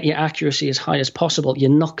get your accuracy as high as possible, you're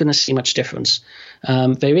not going to see much difference.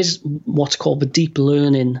 There is what's called the deep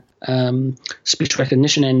learning speech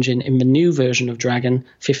recognition engine in the new version of Dragon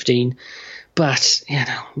 15. But,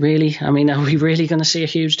 really, I mean, are we really going to see a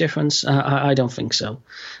huge difference? I don't think so.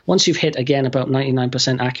 Once you've hit, again, about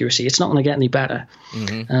 99% accuracy, it's not going to get any better.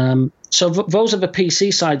 Mm-hmm. So those are the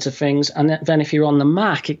PC sides of things. And then if you're on the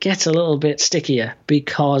Mac, it gets a little bit stickier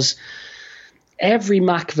because every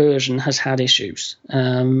Mac version has had issues.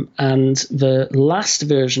 And the last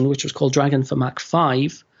version, which was called Dragon for Mac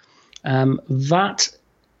 5,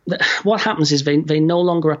 what happens is they no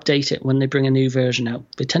longer update it when they bring a new version out.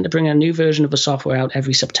 They tend to bring a new version of the software out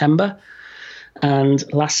every September. And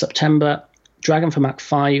last September, Dragon for Mac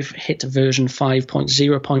 5 hit version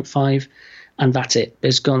 5.0.5, and that's it.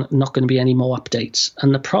 There's not going to be any more updates.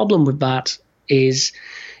 And the problem with that is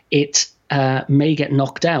it may get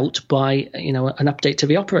knocked out by an update to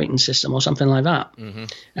the operating system or something like that.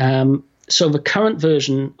 Mm-hmm. So the current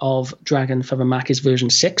version of Dragon for the Mac is version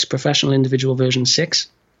 6, Professional Individual version 6.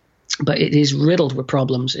 But it is riddled with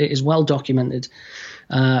problems. It is well documented.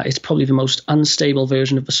 It's probably the most unstable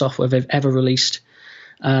version of the software they've ever released.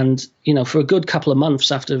 And, for a good couple of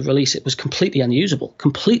months after release, it was completely unusable.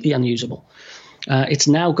 It's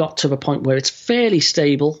now got to the point where it's fairly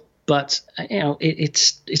stable, but,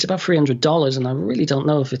 it's about $300. And I really don't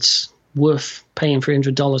know if it's worth paying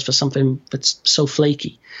 $300 for something that's so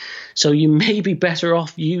flaky. So you may be better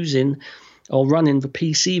off using or running the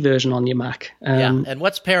PC version on your Mac. And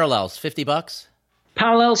what's Parallels? $50?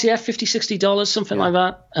 Parallels, yeah, $50, $60, something like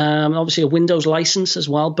that. Obviously a Windows license as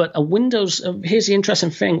well. But a Windows, here's the interesting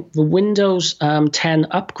thing. The Windows 10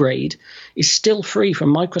 upgrade is still free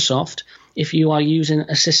from Microsoft if you are using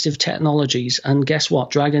assistive technologies. And guess what?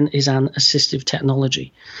 Dragon is an assistive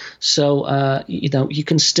technology. So, you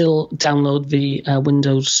can still download the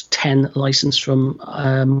Windows 10 license from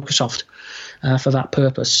Microsoft. For that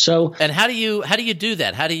purpose. So, and how do you do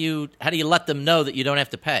that? How do you let them know that you don't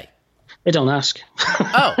have to pay? They don't ask.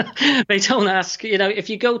 Oh, they don't ask.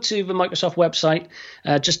 If you go to the Microsoft website,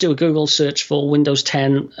 just do a Google search for Windows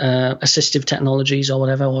 10 assistive technologies or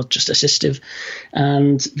whatever, or just assistive,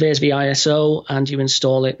 and there's the ISO, and you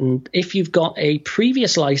install it. And if you've got a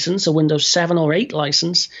previous license, a Windows 7 or 8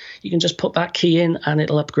 license, you can just put that key in, and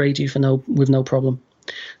it'll upgrade you with no problem.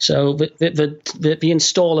 So the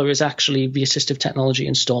installer is actually the assistive technology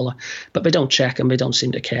installer, but they don't check and they don't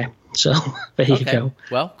seem to care. So there you go.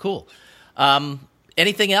 Well, cool.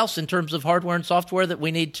 Anything else in terms of hardware and software that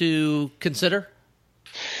we need to consider?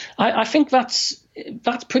 I think that's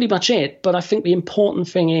pretty much it. But I think the important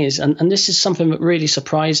thing is, and this is something that really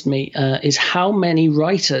surprised me, is how many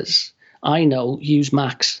writers I know use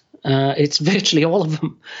Macs. It's virtually all of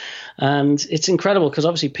them. And it's incredible because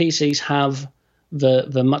obviously PCs have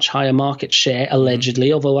the much higher market share,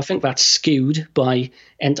 allegedly, although I think that's skewed by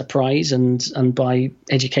enterprise and by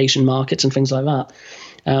education markets and things like that.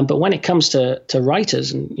 But when it comes to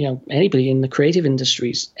writers and anybody in the creative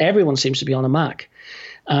industries, everyone seems to be on a Mac.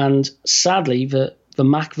 And sadly, the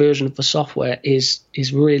Mac version of the software is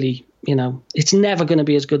really, it's never going to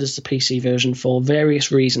be as good as the PC version for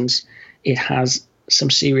various reasons. It has some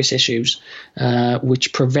serious issues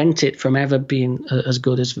which prevent it from ever being as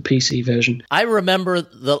good as the PC version. I remember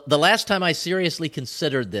the last time I seriously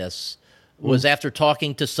considered this was after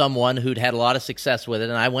talking to someone who'd had a lot of success with it,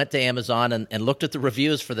 and I went to Amazon and looked at the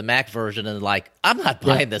reviews for the Mac version and I'm not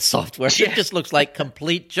buying this software. It just looks like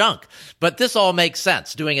complete junk. But this all makes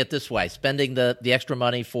sense, doing it this way, spending the extra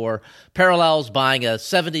money for Parallels, buying a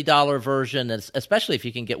 $70 version, and especially if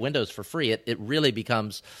you can get Windows for free, it really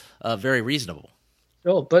becomes very reasonable.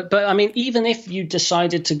 Sure, but I mean, even if you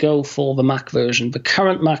decided to go for the Mac version, the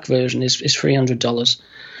current Mac version is $300,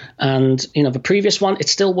 and the previous one, it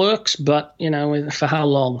still works, but for how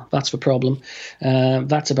long? That's the problem.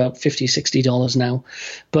 That's about $50-$60 now,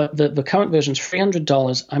 but the current version is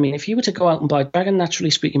 $300. I mean, if you were to go out and buy Dragon Naturally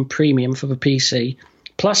Speaking Premium for the PC,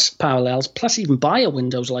 plus Parallels, plus even buy a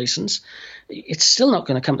Windows license, it's still not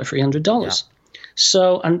going to come to $300. Yeah.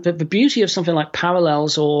 So, and the beauty of something like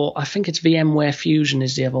Parallels, or I think it's VMware Fusion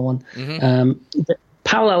is the other one. The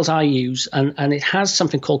Parallels I use, and it has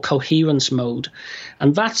something called coherence mode.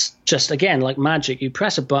 And that's just, again, like magic. You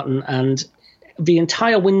press a button and the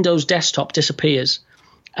entire Windows desktop disappears.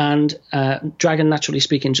 And Dragon Naturally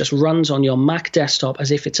Speaking just runs on your Mac desktop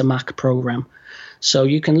as if it's a Mac program. So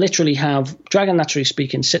you can literally have Dragon Naturally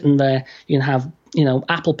Speaking sitting there. You can have,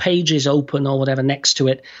 Apple Pages open or whatever next to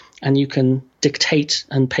it, and you can dictate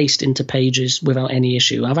and paste into Pages without any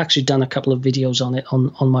issue. I've actually done a couple of videos on it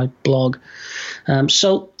on my blog.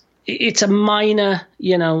 So it's a minor,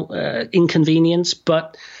 inconvenience,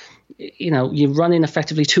 but you're running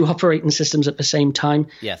effectively two operating systems at the same time.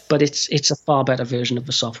 Yes. But it's a far better version of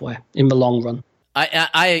the software in the long run.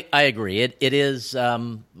 I agree. It is,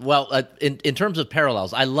 in terms of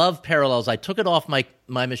Parallels, I love Parallels. I took it off my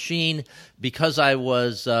machine because I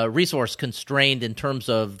was resource constrained in terms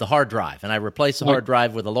of the hard drive, and I replaced the hard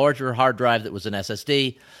drive with a larger hard drive that was an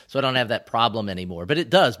SSD, so I don't have that problem anymore. But it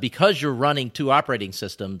does, because you're running two operating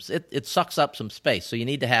systems, it sucks up some space, so you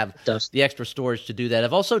need to have the extra storage to do that.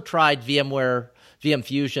 I've also tried VM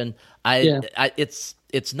Fusion.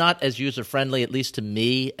 It's not as user-friendly, at least to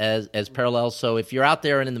me, as Parallels. So if you're out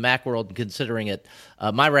there and in the Mac world and considering it,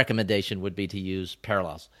 my recommendation would be to use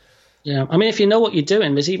Parallels. Yeah, I mean, if you know what you're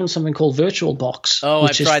doing, there's even something called VirtualBox. Oh,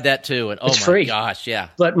 I've tried that too, and it's free. Gosh, yeah.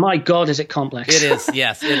 But my God, is it complex? It is,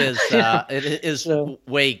 yes, it is. It is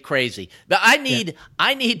way crazy. But I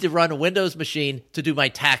need to run a Windows machine to do my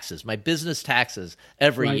taxes, my business taxes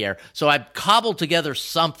every year. So I cobbled together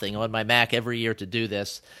something on my Mac every year to do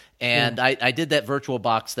this. And I did that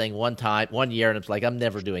VirtualBox thing one year, and it's like, I'm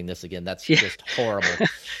never doing this again. That's just horrible.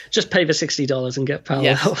 Just pay the $60 and get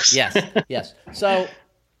Parallels. Yes. So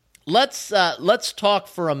let's talk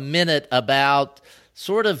for a minute about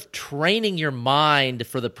sort of training your mind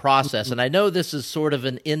for the process. And I know this is sort of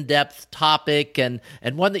an in-depth topic and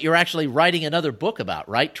one that you're actually writing another book about,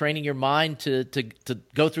 right? Training your mind to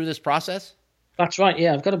go through this process? That's right,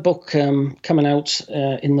 yeah. I've got a book coming out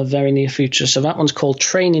in the very near future. So that one's called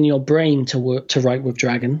Training Your Brain to Write with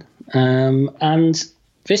Dragon. And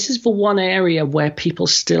this is the one area where people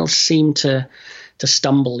still seem to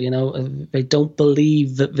stumble, They don't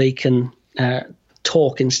believe that they can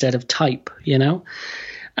talk instead of type,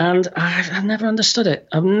 And I've never understood it.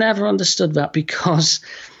 I've never understood that, because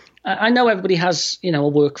I know everybody has, a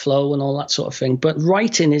workflow and all that sort of thing, but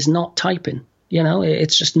writing is not typing.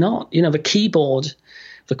 It's just not. The keyboard,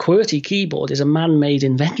 the QWERTY keyboard, is a man-made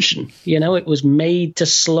invention. It was made to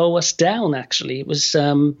slow us down, actually. It was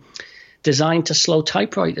designed to slow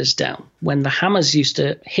typewriters down. When the hammers used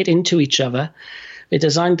to hit into each other, they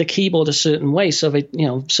designed the keyboard a certain way so they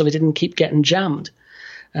didn't keep getting jammed.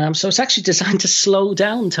 So it's actually designed to slow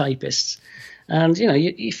down typists. And,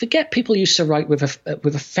 you forget people used to write with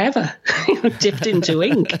a feather dipped into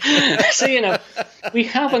ink. So, we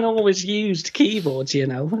haven't always used keyboards,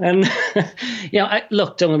 And,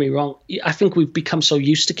 look, don't get me wrong. I think we've become so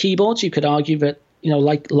used to keyboards. You could argue that,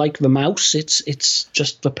 like the mouse, it's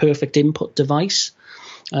just the perfect input device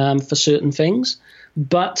for certain things.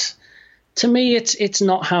 But to me, it's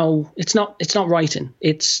not writing.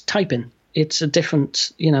 It's typing. It's a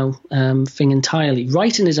different, thing entirely.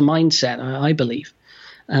 Writing is a mindset, I believe.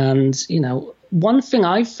 And, one thing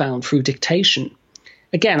I've found through dictation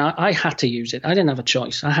again, I had to use it. I didn't have a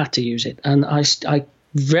choice. I had to use it. And I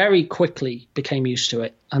very quickly became used to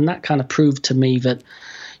it. And that kind of proved to me that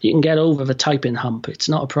you can get over the typing hump. It's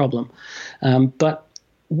not a problem. But,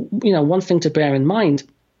 one thing to bear in mind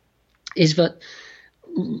is that,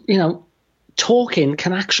 talking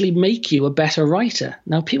can actually make you a better writer.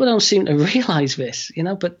 Now, people don't seem to realize this,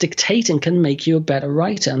 but dictating can make you a better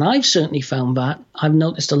writer. And I've certainly found that. I've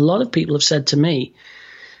noticed a lot of people have said to me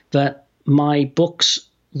that my books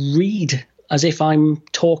read as if I'm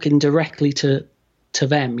talking directly to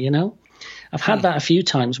them, I've had that a few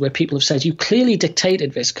times where people have said, you clearly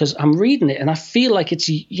dictated this because I'm reading it and I feel like it's,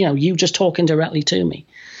 you just talking directly to me.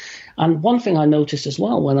 And one thing I noticed as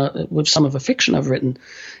well with some of the fiction I've written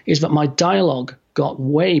is that my dialogue got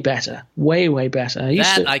way better, way better.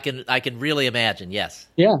 I can really imagine, yes.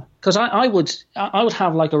 Yeah, because I would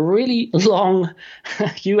have like a really long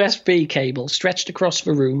USB cable stretched across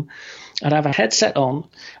the room. I'd have a headset on,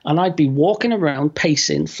 and I'd be walking around,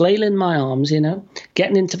 pacing, flailing my arms,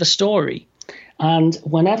 getting into the story. And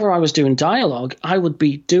whenever I was doing dialogue, I would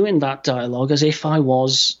be doing that dialogue as if I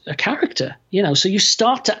was a character, So you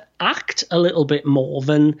start to act a little bit more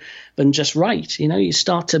than just write, You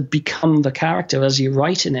start to become the character as you're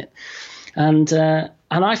writing it. And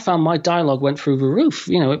I found my dialogue went through the roof.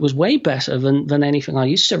 It was way better than anything I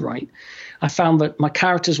used to write. I found that my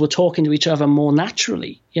characters were talking to each other more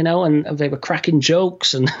naturally, and they were cracking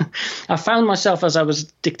jokes. And I found myself as I was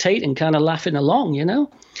dictating kind of laughing along,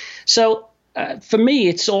 So for me,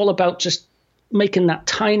 it's all about just making that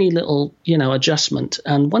tiny little, adjustment.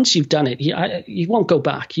 And once you've done it, you won't go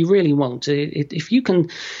back. You really won't. If you can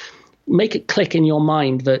make it click in your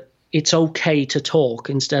mind that it's okay to talk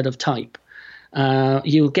instead of type,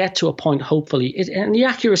 you'll get to a point, hopefully, and the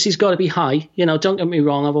accuracy's got to be high. Don't get me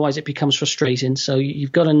wrong, otherwise it becomes frustrating. So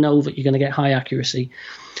you've got to know that you're going to get high accuracy.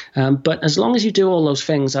 But as long as you do all those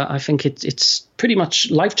things, I think it's pretty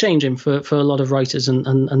much life-changing for a lot of writers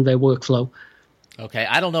and their workflow. Okay,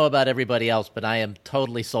 I don't know about everybody else, but I am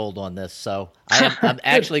totally sold on this. So I'm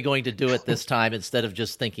actually going to do it this time instead of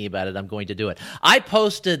just thinking about it. I'm going to do it. I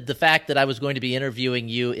posted the fact that I was going to be interviewing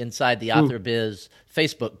you inside the Author Biz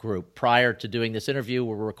Facebook group prior to doing this interview.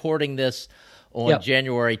 We're recording this on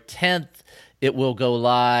January 10th. It will go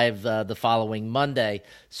live the following Monday.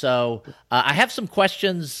 So I have some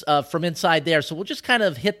questions from inside there. So we'll just kind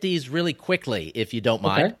of hit these really quickly, if you don't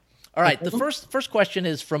mind. Okay. All right, the first question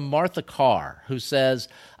is from Martha Carr, who says,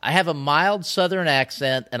 I have a mild Southern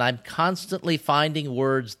accent, and I'm constantly finding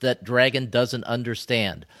words that Dragon doesn't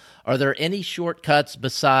understand. Are there any shortcuts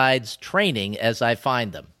besides training as I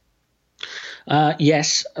find them?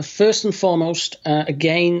 Yes. First and foremost,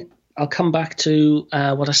 again, I'll come back to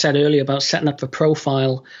what I said earlier about setting up the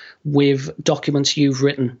profile with documents you've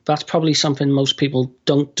written. That's probably something most people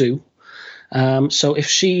don't do. So if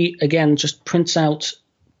she, again, just prints out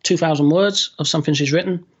 2,000 words of something she's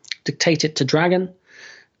written, dictate it to Dragon,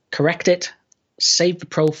 correct it, save the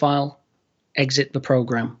profile, exit the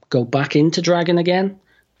program, go back into Dragon again,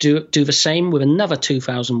 do the same with another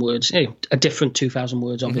 2,000 words, a different 2,000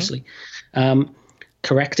 words, obviously.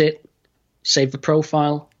 Correct it, save the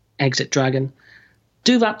profile, exit Dragon.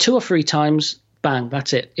 Do that 2 or 3 times, bang,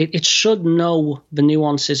 that's it. It should know the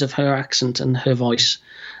nuances of her accent and her voice.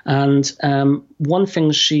 And one thing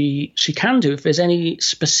she can do, if there's any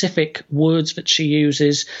specific words that she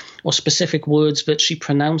uses or specific words that she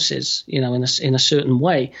pronounces, in a certain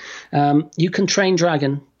way, you can train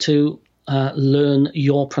Dragon to learn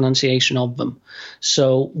your pronunciation of them.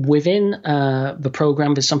 So within the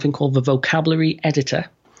program, there's something called the vocabulary editor,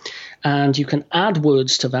 and you can add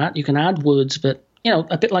words to that. You can add words that,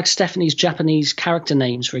 a bit like Stephanie's Japanese character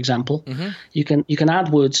names, for example. You can add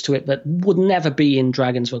words to it that would never be in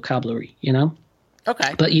Dragon's vocabulary,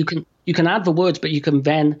 Okay. But you can add the words, but you can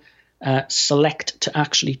then select to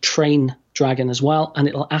actually train Dragon as well, and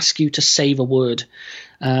it'll ask you to save a word,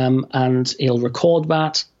 and it'll record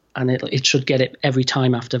that, and it should get it every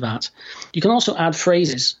time after that. You can also add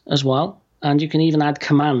phrases as well, and you can even add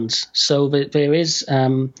commands. So there is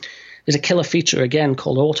there's a killer feature, again,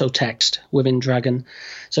 called auto text within Dragon.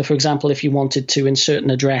 So, for example, if you wanted to insert an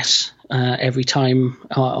address every time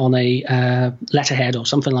on a letterhead or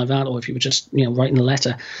something like that, or if you were just writing a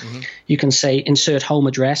letter, you can say insert home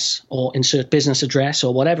address or insert business address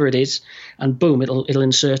or whatever it is, and boom, it'll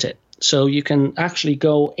insert it. So you can actually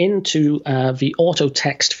go into the auto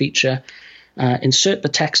text feature, insert the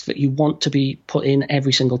text that you want to be put in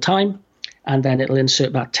every single time, and then it'll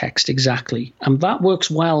insert that text exactly. And that works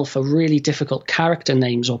well for really difficult character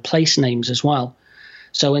names or place names as well.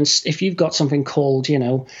 So if you've got something called,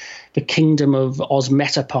 the Kingdom of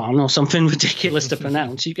Osmetapon or something ridiculous to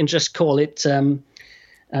pronounce, you can just call it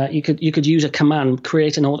you could use a command,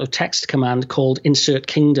 create an auto text command called insert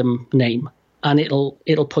kingdom name, and it'll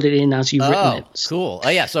put it in as you've written it. Cool. Oh,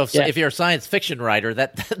 yeah. So if you're a science fiction writer,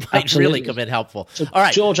 that might Absolutely. really come in helpful. So all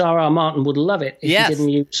right. George R.R. Martin would love it if Yes. he didn't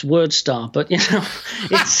use WordStar, but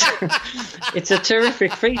it's a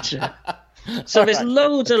terrific feature. So there's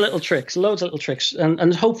loads of little tricks,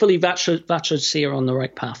 and hopefully that should see her on the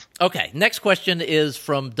right path. Okay, next question is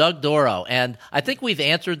from Doug Doro, and I think we've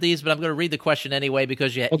answered these, but I'm going to read the question anyway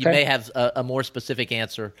because you may have a more specific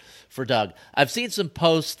answer for Doug. I've seen some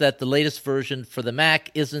posts that the latest version for the Mac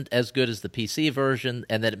isn't as good as the PC version,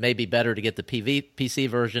 and that it may be better to get the PC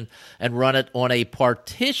version and run it on a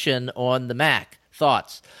partition on the Mac.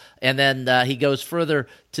 Thoughts? And then he goes further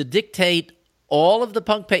to dictate all of the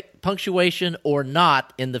punctuation or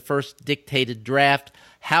not in the first dictated draft.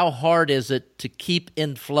 How hard is it to keep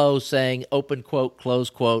in flow saying open quote, close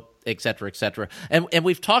quote, et cetera, et cetera? And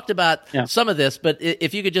we've talked about some of this, but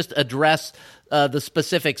if you could just address the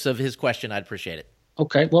specifics of his question, I'd appreciate it.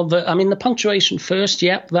 Okay, well, the punctuation first,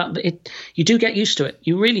 you do get used to it.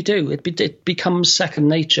 You really do. It becomes second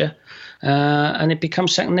nature, and it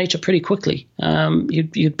becomes second nature pretty quickly.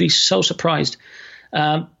 You'd be so surprised.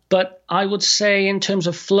 But I would say in terms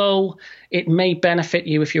of flow, it may benefit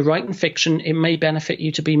you if you're writing fiction. It may benefit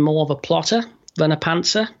you to be more of a plotter than a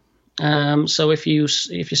pantser. So if you're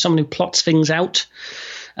someone who plots things out,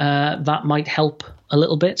 that might help a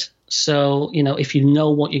little bit. So, if you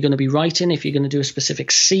know what you're going to be writing, if you're going to do a specific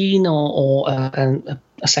scene or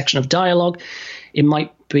a section of dialogue, it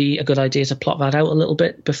might be a good idea to plot that out a little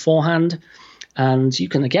bit beforehand. And you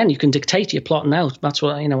can dictate your plotting out. That's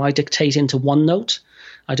what, I dictate into OneNote.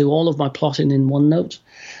 I do all of my plotting in OneNote.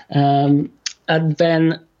 And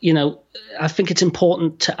then, I think it's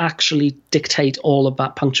important to actually dictate all of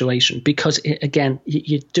that punctuation because,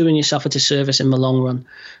 you're doing yourself a disservice in the long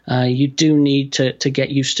run. You do need to get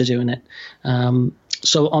used to doing it.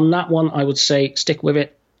 So on that one, I would say stick with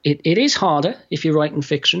it. It is harder if you're writing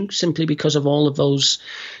fiction simply because of all of those,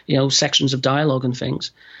 sections of dialogue and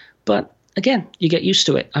things. But again, you get used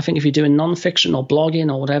to it. I think if you're doing nonfiction or blogging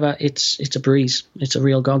or whatever, it's a breeze. It's a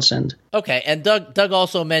real godsend. Okay, and Doug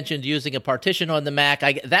also mentioned using a partition on the Mac.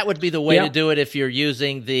 That would be the way to do it if you're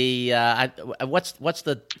using the what's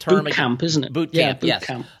the term? Boot camp, isn't it? Boot camp. Boot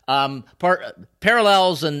camp.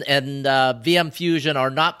 Parallels and VM Fusion are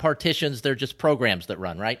not partitions; they're just programs that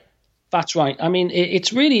run, right? That's right. I mean,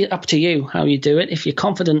 it's really up to you how you do it. If you're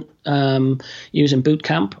confident using Boot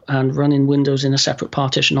Camp and running Windows in a separate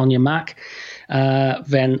partition on your Mac,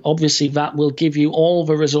 then obviously that will give you all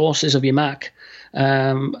the resources of your Mac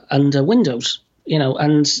under Windows.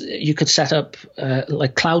 And you could set up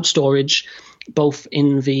like cloud storage both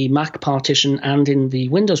in the Mac partition and in the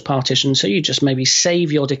Windows partition. So you just maybe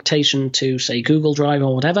save your dictation to, say, Google Drive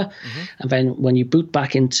or whatever. Mm-hmm. And then when you boot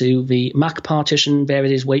back into the Mac partition, there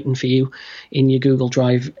it is waiting for you in your Google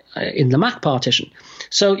Drive in the Mac partition.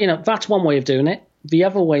 So, that's one way of doing it. The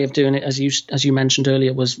other way of doing it, as you mentioned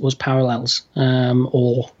earlier, was Parallels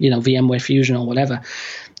or, VMware Fusion or whatever.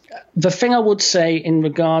 The thing I would say in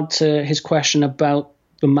regard to his question about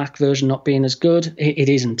the Mac version not being as good, it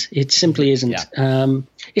isn't. It simply isn't. Yeah.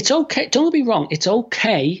 It's okay. Don't get me wrong. It's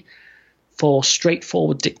okay for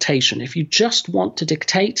straightforward dictation. If you just want to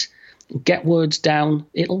dictate and get words down,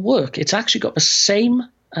 it'll work. It's actually got the same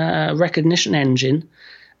recognition engine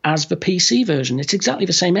as the PC version. It's exactly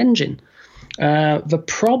the same engine. The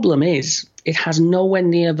problem is it has nowhere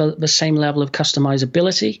near the same level of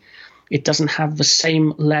customizability. It doesn't have the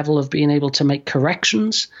same level of being able to make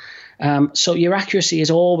corrections. So your accuracy is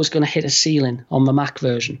always going to hit a ceiling on the Mac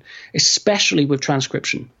version, especially with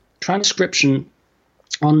transcription. Transcription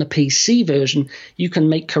on the PC version, you can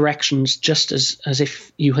make corrections just as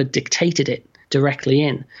if you had dictated it directly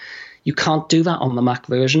in. You can't do that on the Mac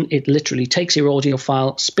version. It literally takes your audio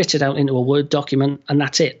file, spits it out into a Word document, and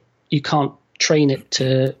that's it. You can't train it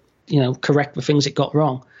to, correct the things it got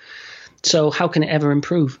wrong. So how can it ever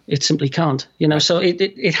improve? It simply can't. So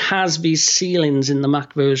it has these ceilings in the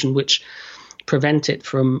Mac version which prevent it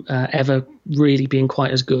from ever really being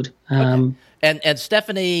quite as good. Okay. And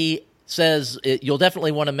Stephanie says you'll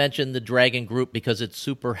definitely want to mention the Dragon Group because it's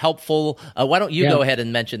super helpful. Why don't you go ahead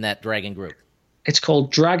and mention that Dragon Group? It's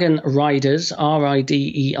called Dragon Riders,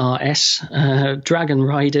 RIDERS, Dragon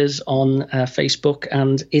Riders on Facebook,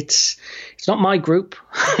 and it's not my group.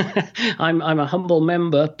 I'm a humble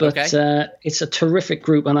member, but it's a terrific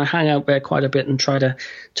group, and I hang out there quite a bit and try to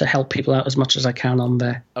help people out as much as I can on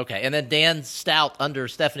there. Okay, and then Dan Stout under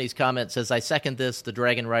Stephanie's comment says, I second this. The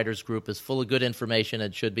Dragon Riders group is full of good information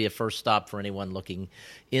and should be a first stop for anyone looking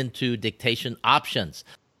into dictation options.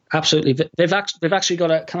 Absolutely. They've actually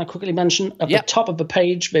got a, can I quickly mention, at the top of the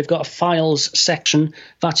page, they've got a files section.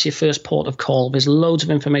 That's your first port of call. There's loads of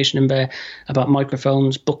information in there about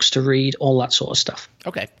microphones, books to read, all that sort of stuff.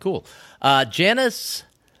 Okay, cool. Janice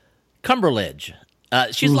Cumberledge,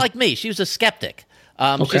 she's like me. She was a skeptic.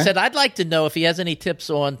 She said, I'd like to know if he has any tips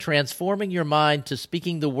on transforming your mind to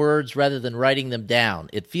speaking the words rather than writing them down.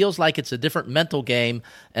 It feels like it's a different mental game,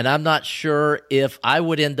 and I'm not sure if I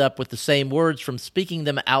would end up with the same words from speaking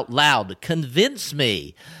them out loud. Convince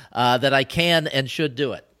me that I can and should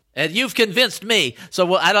do it. And you've convinced me,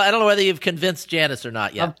 so I don't know whether you've convinced Janice or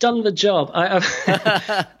not yet. I've done the job.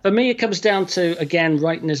 For me, it comes down to, again,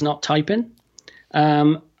 writing is not typing.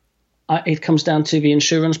 It comes down to the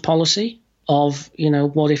insurance policy of,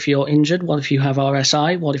 what if you're injured? What if you have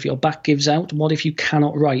RSI? What if your back gives out? What if you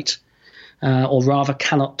cannot write, or rather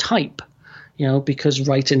cannot type? Because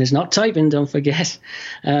writing is not typing, don't forget.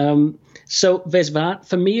 So there's that.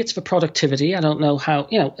 For me, it's for productivity. I don't know how,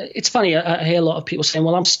 it's funny. I hear a lot of people saying,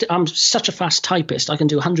 well, I'm such a fast typist. I can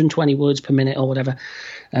do 120 words per minute or whatever.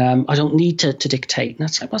 I don't need to dictate. And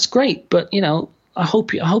that's great. But, I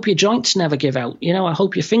hope your joints never give out. I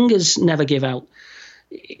hope your fingers never give out.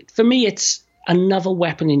 For me, it's another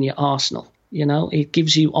weapon in your arsenal. It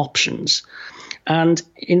gives you options. And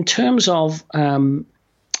in terms of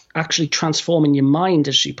actually transforming your mind,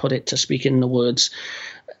 as she put it, to speak in the words,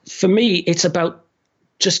 for me, it's about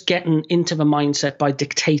just getting into the mindset by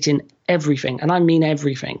dictating everything. And I mean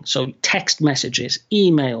everything. So text messages,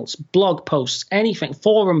 emails, blog posts, anything,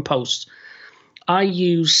 forum posts. I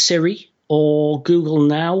use Siri or Google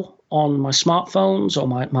Now on my smartphones or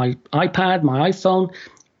my iPad, my iPhone,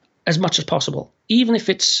 as much as possible. Even if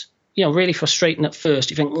it's, really frustrating at first,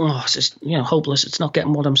 you think, this is, hopeless, it's not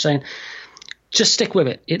getting what I'm saying. Just stick with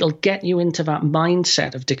it. It'll get you into that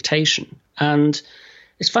mindset of dictation. And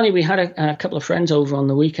it's funny, we had a couple of friends over on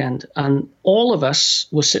the weekend, and all of us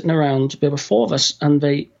were sitting around. There were four of us, and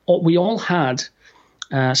we all had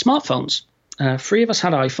smartphones. Three of us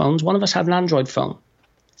had iPhones. One of us had an Android phone.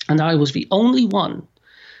 And I was the only one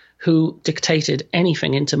who dictated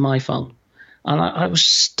anything into my phone. And I was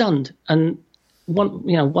stunned. And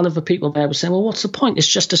one of the people there was saying, well, what's the point? It's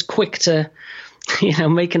just as quick to,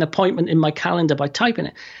 make an appointment in my calendar by typing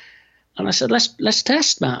it. And I said, let's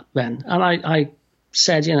test that then. And I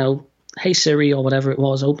said, hey Siri, or whatever it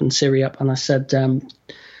was, open Siri up. And I said,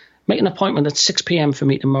 make an appointment at 6 p.m. for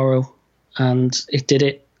me tomorrow. And it did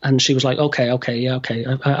it. And she was like, okay,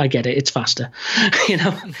 I get it. It's faster,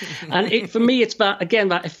 And for me, it's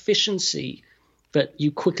that efficiency that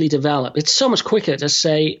you quickly develop. It's so much quicker to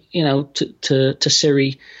say, to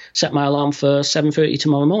Siri, set my alarm for 7:30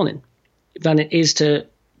 tomorrow morning, than it is to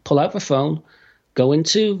pull out the phone, go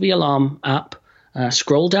into the alarm app,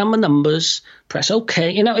 scroll down the numbers, press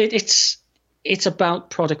OK. It's about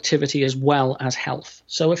productivity as well as health.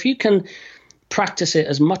 So if you can practice it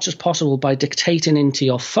as much as possible by dictating into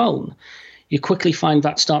your phone, you quickly find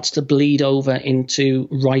that starts to bleed over into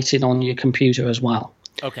writing on your computer as well.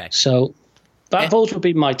 Okay. So those would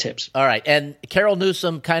be my tips. All right. And Carol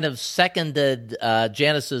Newsom kind of seconded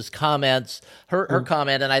Janice's comments, her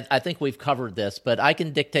comment, and I think we've covered this, but I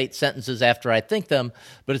can dictate sentences after I think them,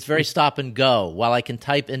 but it's very stop and go, while I can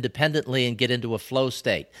type independently and get into a flow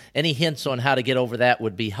state. Any hints on how to get over that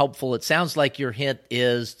would be helpful. It sounds like your hint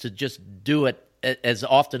is to just do it as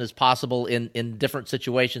often as possible in different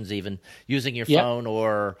situations, even using your phone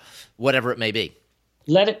or whatever it may be.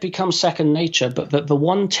 Let it become second nature. But the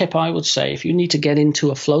one tip I would say, if you need to get into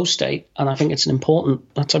a flow state, and I think that's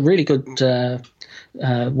a really good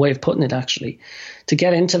way of putting it, actually, to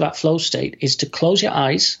get into that flow state is to close your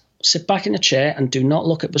eyes, sit back in a chair, and do not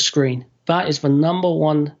look at the screen. That is the number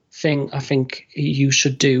one thing I think you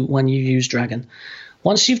should do when you use Dragon.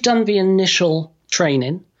 Once you've done the initial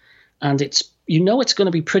training, and it's going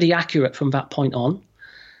to be pretty accurate from that point on,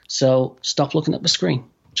 so stop looking at the screen.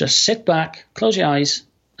 Just sit back, close your eyes,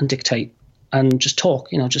 and dictate, and just talk.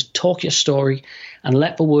 Just talk your story, and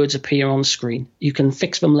let the words appear on the screen. You can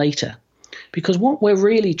fix them later, because what we're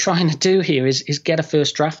really trying to do here is get a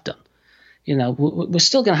first draft done. We're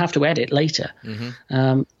still going to have to edit later,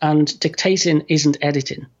 and dictating isn't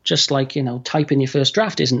editing. Just like typing your first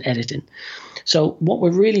draft isn't editing. So what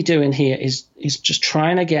we're really doing here is just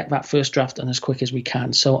trying to get that first draft done as quick as we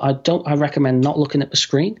can. So I recommend not looking at the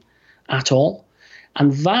screen at all.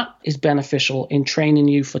 And that is beneficial in training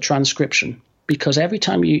you for transcription, because every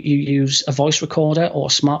time you use a voice recorder or a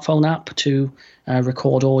smartphone app to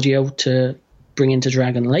record audio to bring into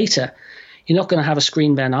Dragon later, you're not going to have a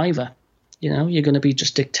screen then either. You're going to be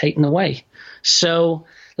just dictating away. So,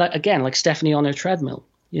 like Stephanie on her treadmill,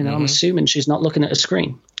 I'm assuming she's not looking at a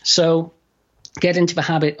screen. So get into the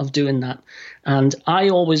habit of doing that. And I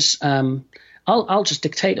always, I'll just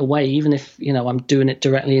dictate away, even if, I'm doing it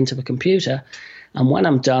directly into the computer. And when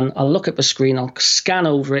I'm done, I'll look at the screen, I'll scan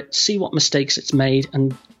over it, see what mistakes it's made,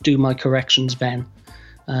 and do my corrections then.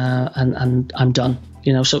 And I'm done.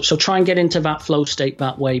 So try and get into that flow state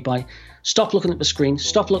that way by stop looking at the screen,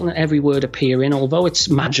 stop looking at every word appearing. Although it's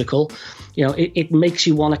magical, it makes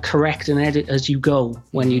you want to correct and edit as you go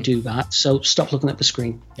when you do that. So stop looking at the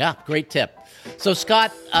screen. Yeah, great tip. So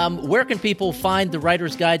Scott, where can people find the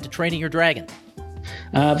Writer's Guide to Training Your Dragon?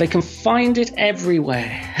 They can find it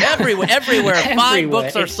everywhere. Everywhere. Fine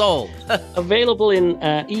books are sold. Available in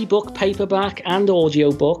ebook, paperback, and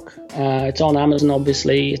audiobook. It's on Amazon,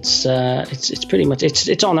 obviously. It's pretty much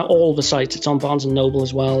it's on all the sites. It's on Barnes and Noble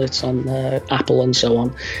as well. It's on Apple and so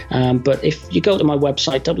on. But if you go to my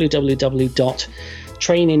website,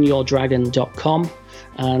 www.trainingyourdragon.com,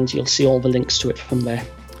 and you'll see all the links to it from there.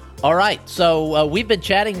 All right, so we've been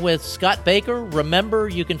chatting with Scott Baker. Remember,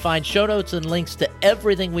 you can find show notes and links to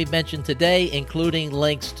everything we've mentioned today, including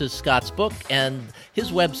links to Scott's book and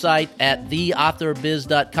his website at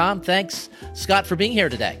theauthorbiz.com. Thanks, Scott, for being here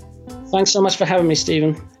today. Thanks so much for having me,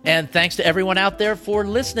 Stephen. And thanks to everyone out there for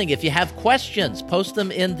listening. If you have questions, post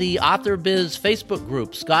them in the Author Biz Facebook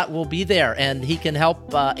group. Scott will be there, and he can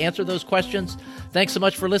help answer those questions. Thanks so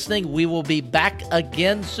much for listening. We will be back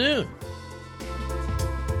again soon.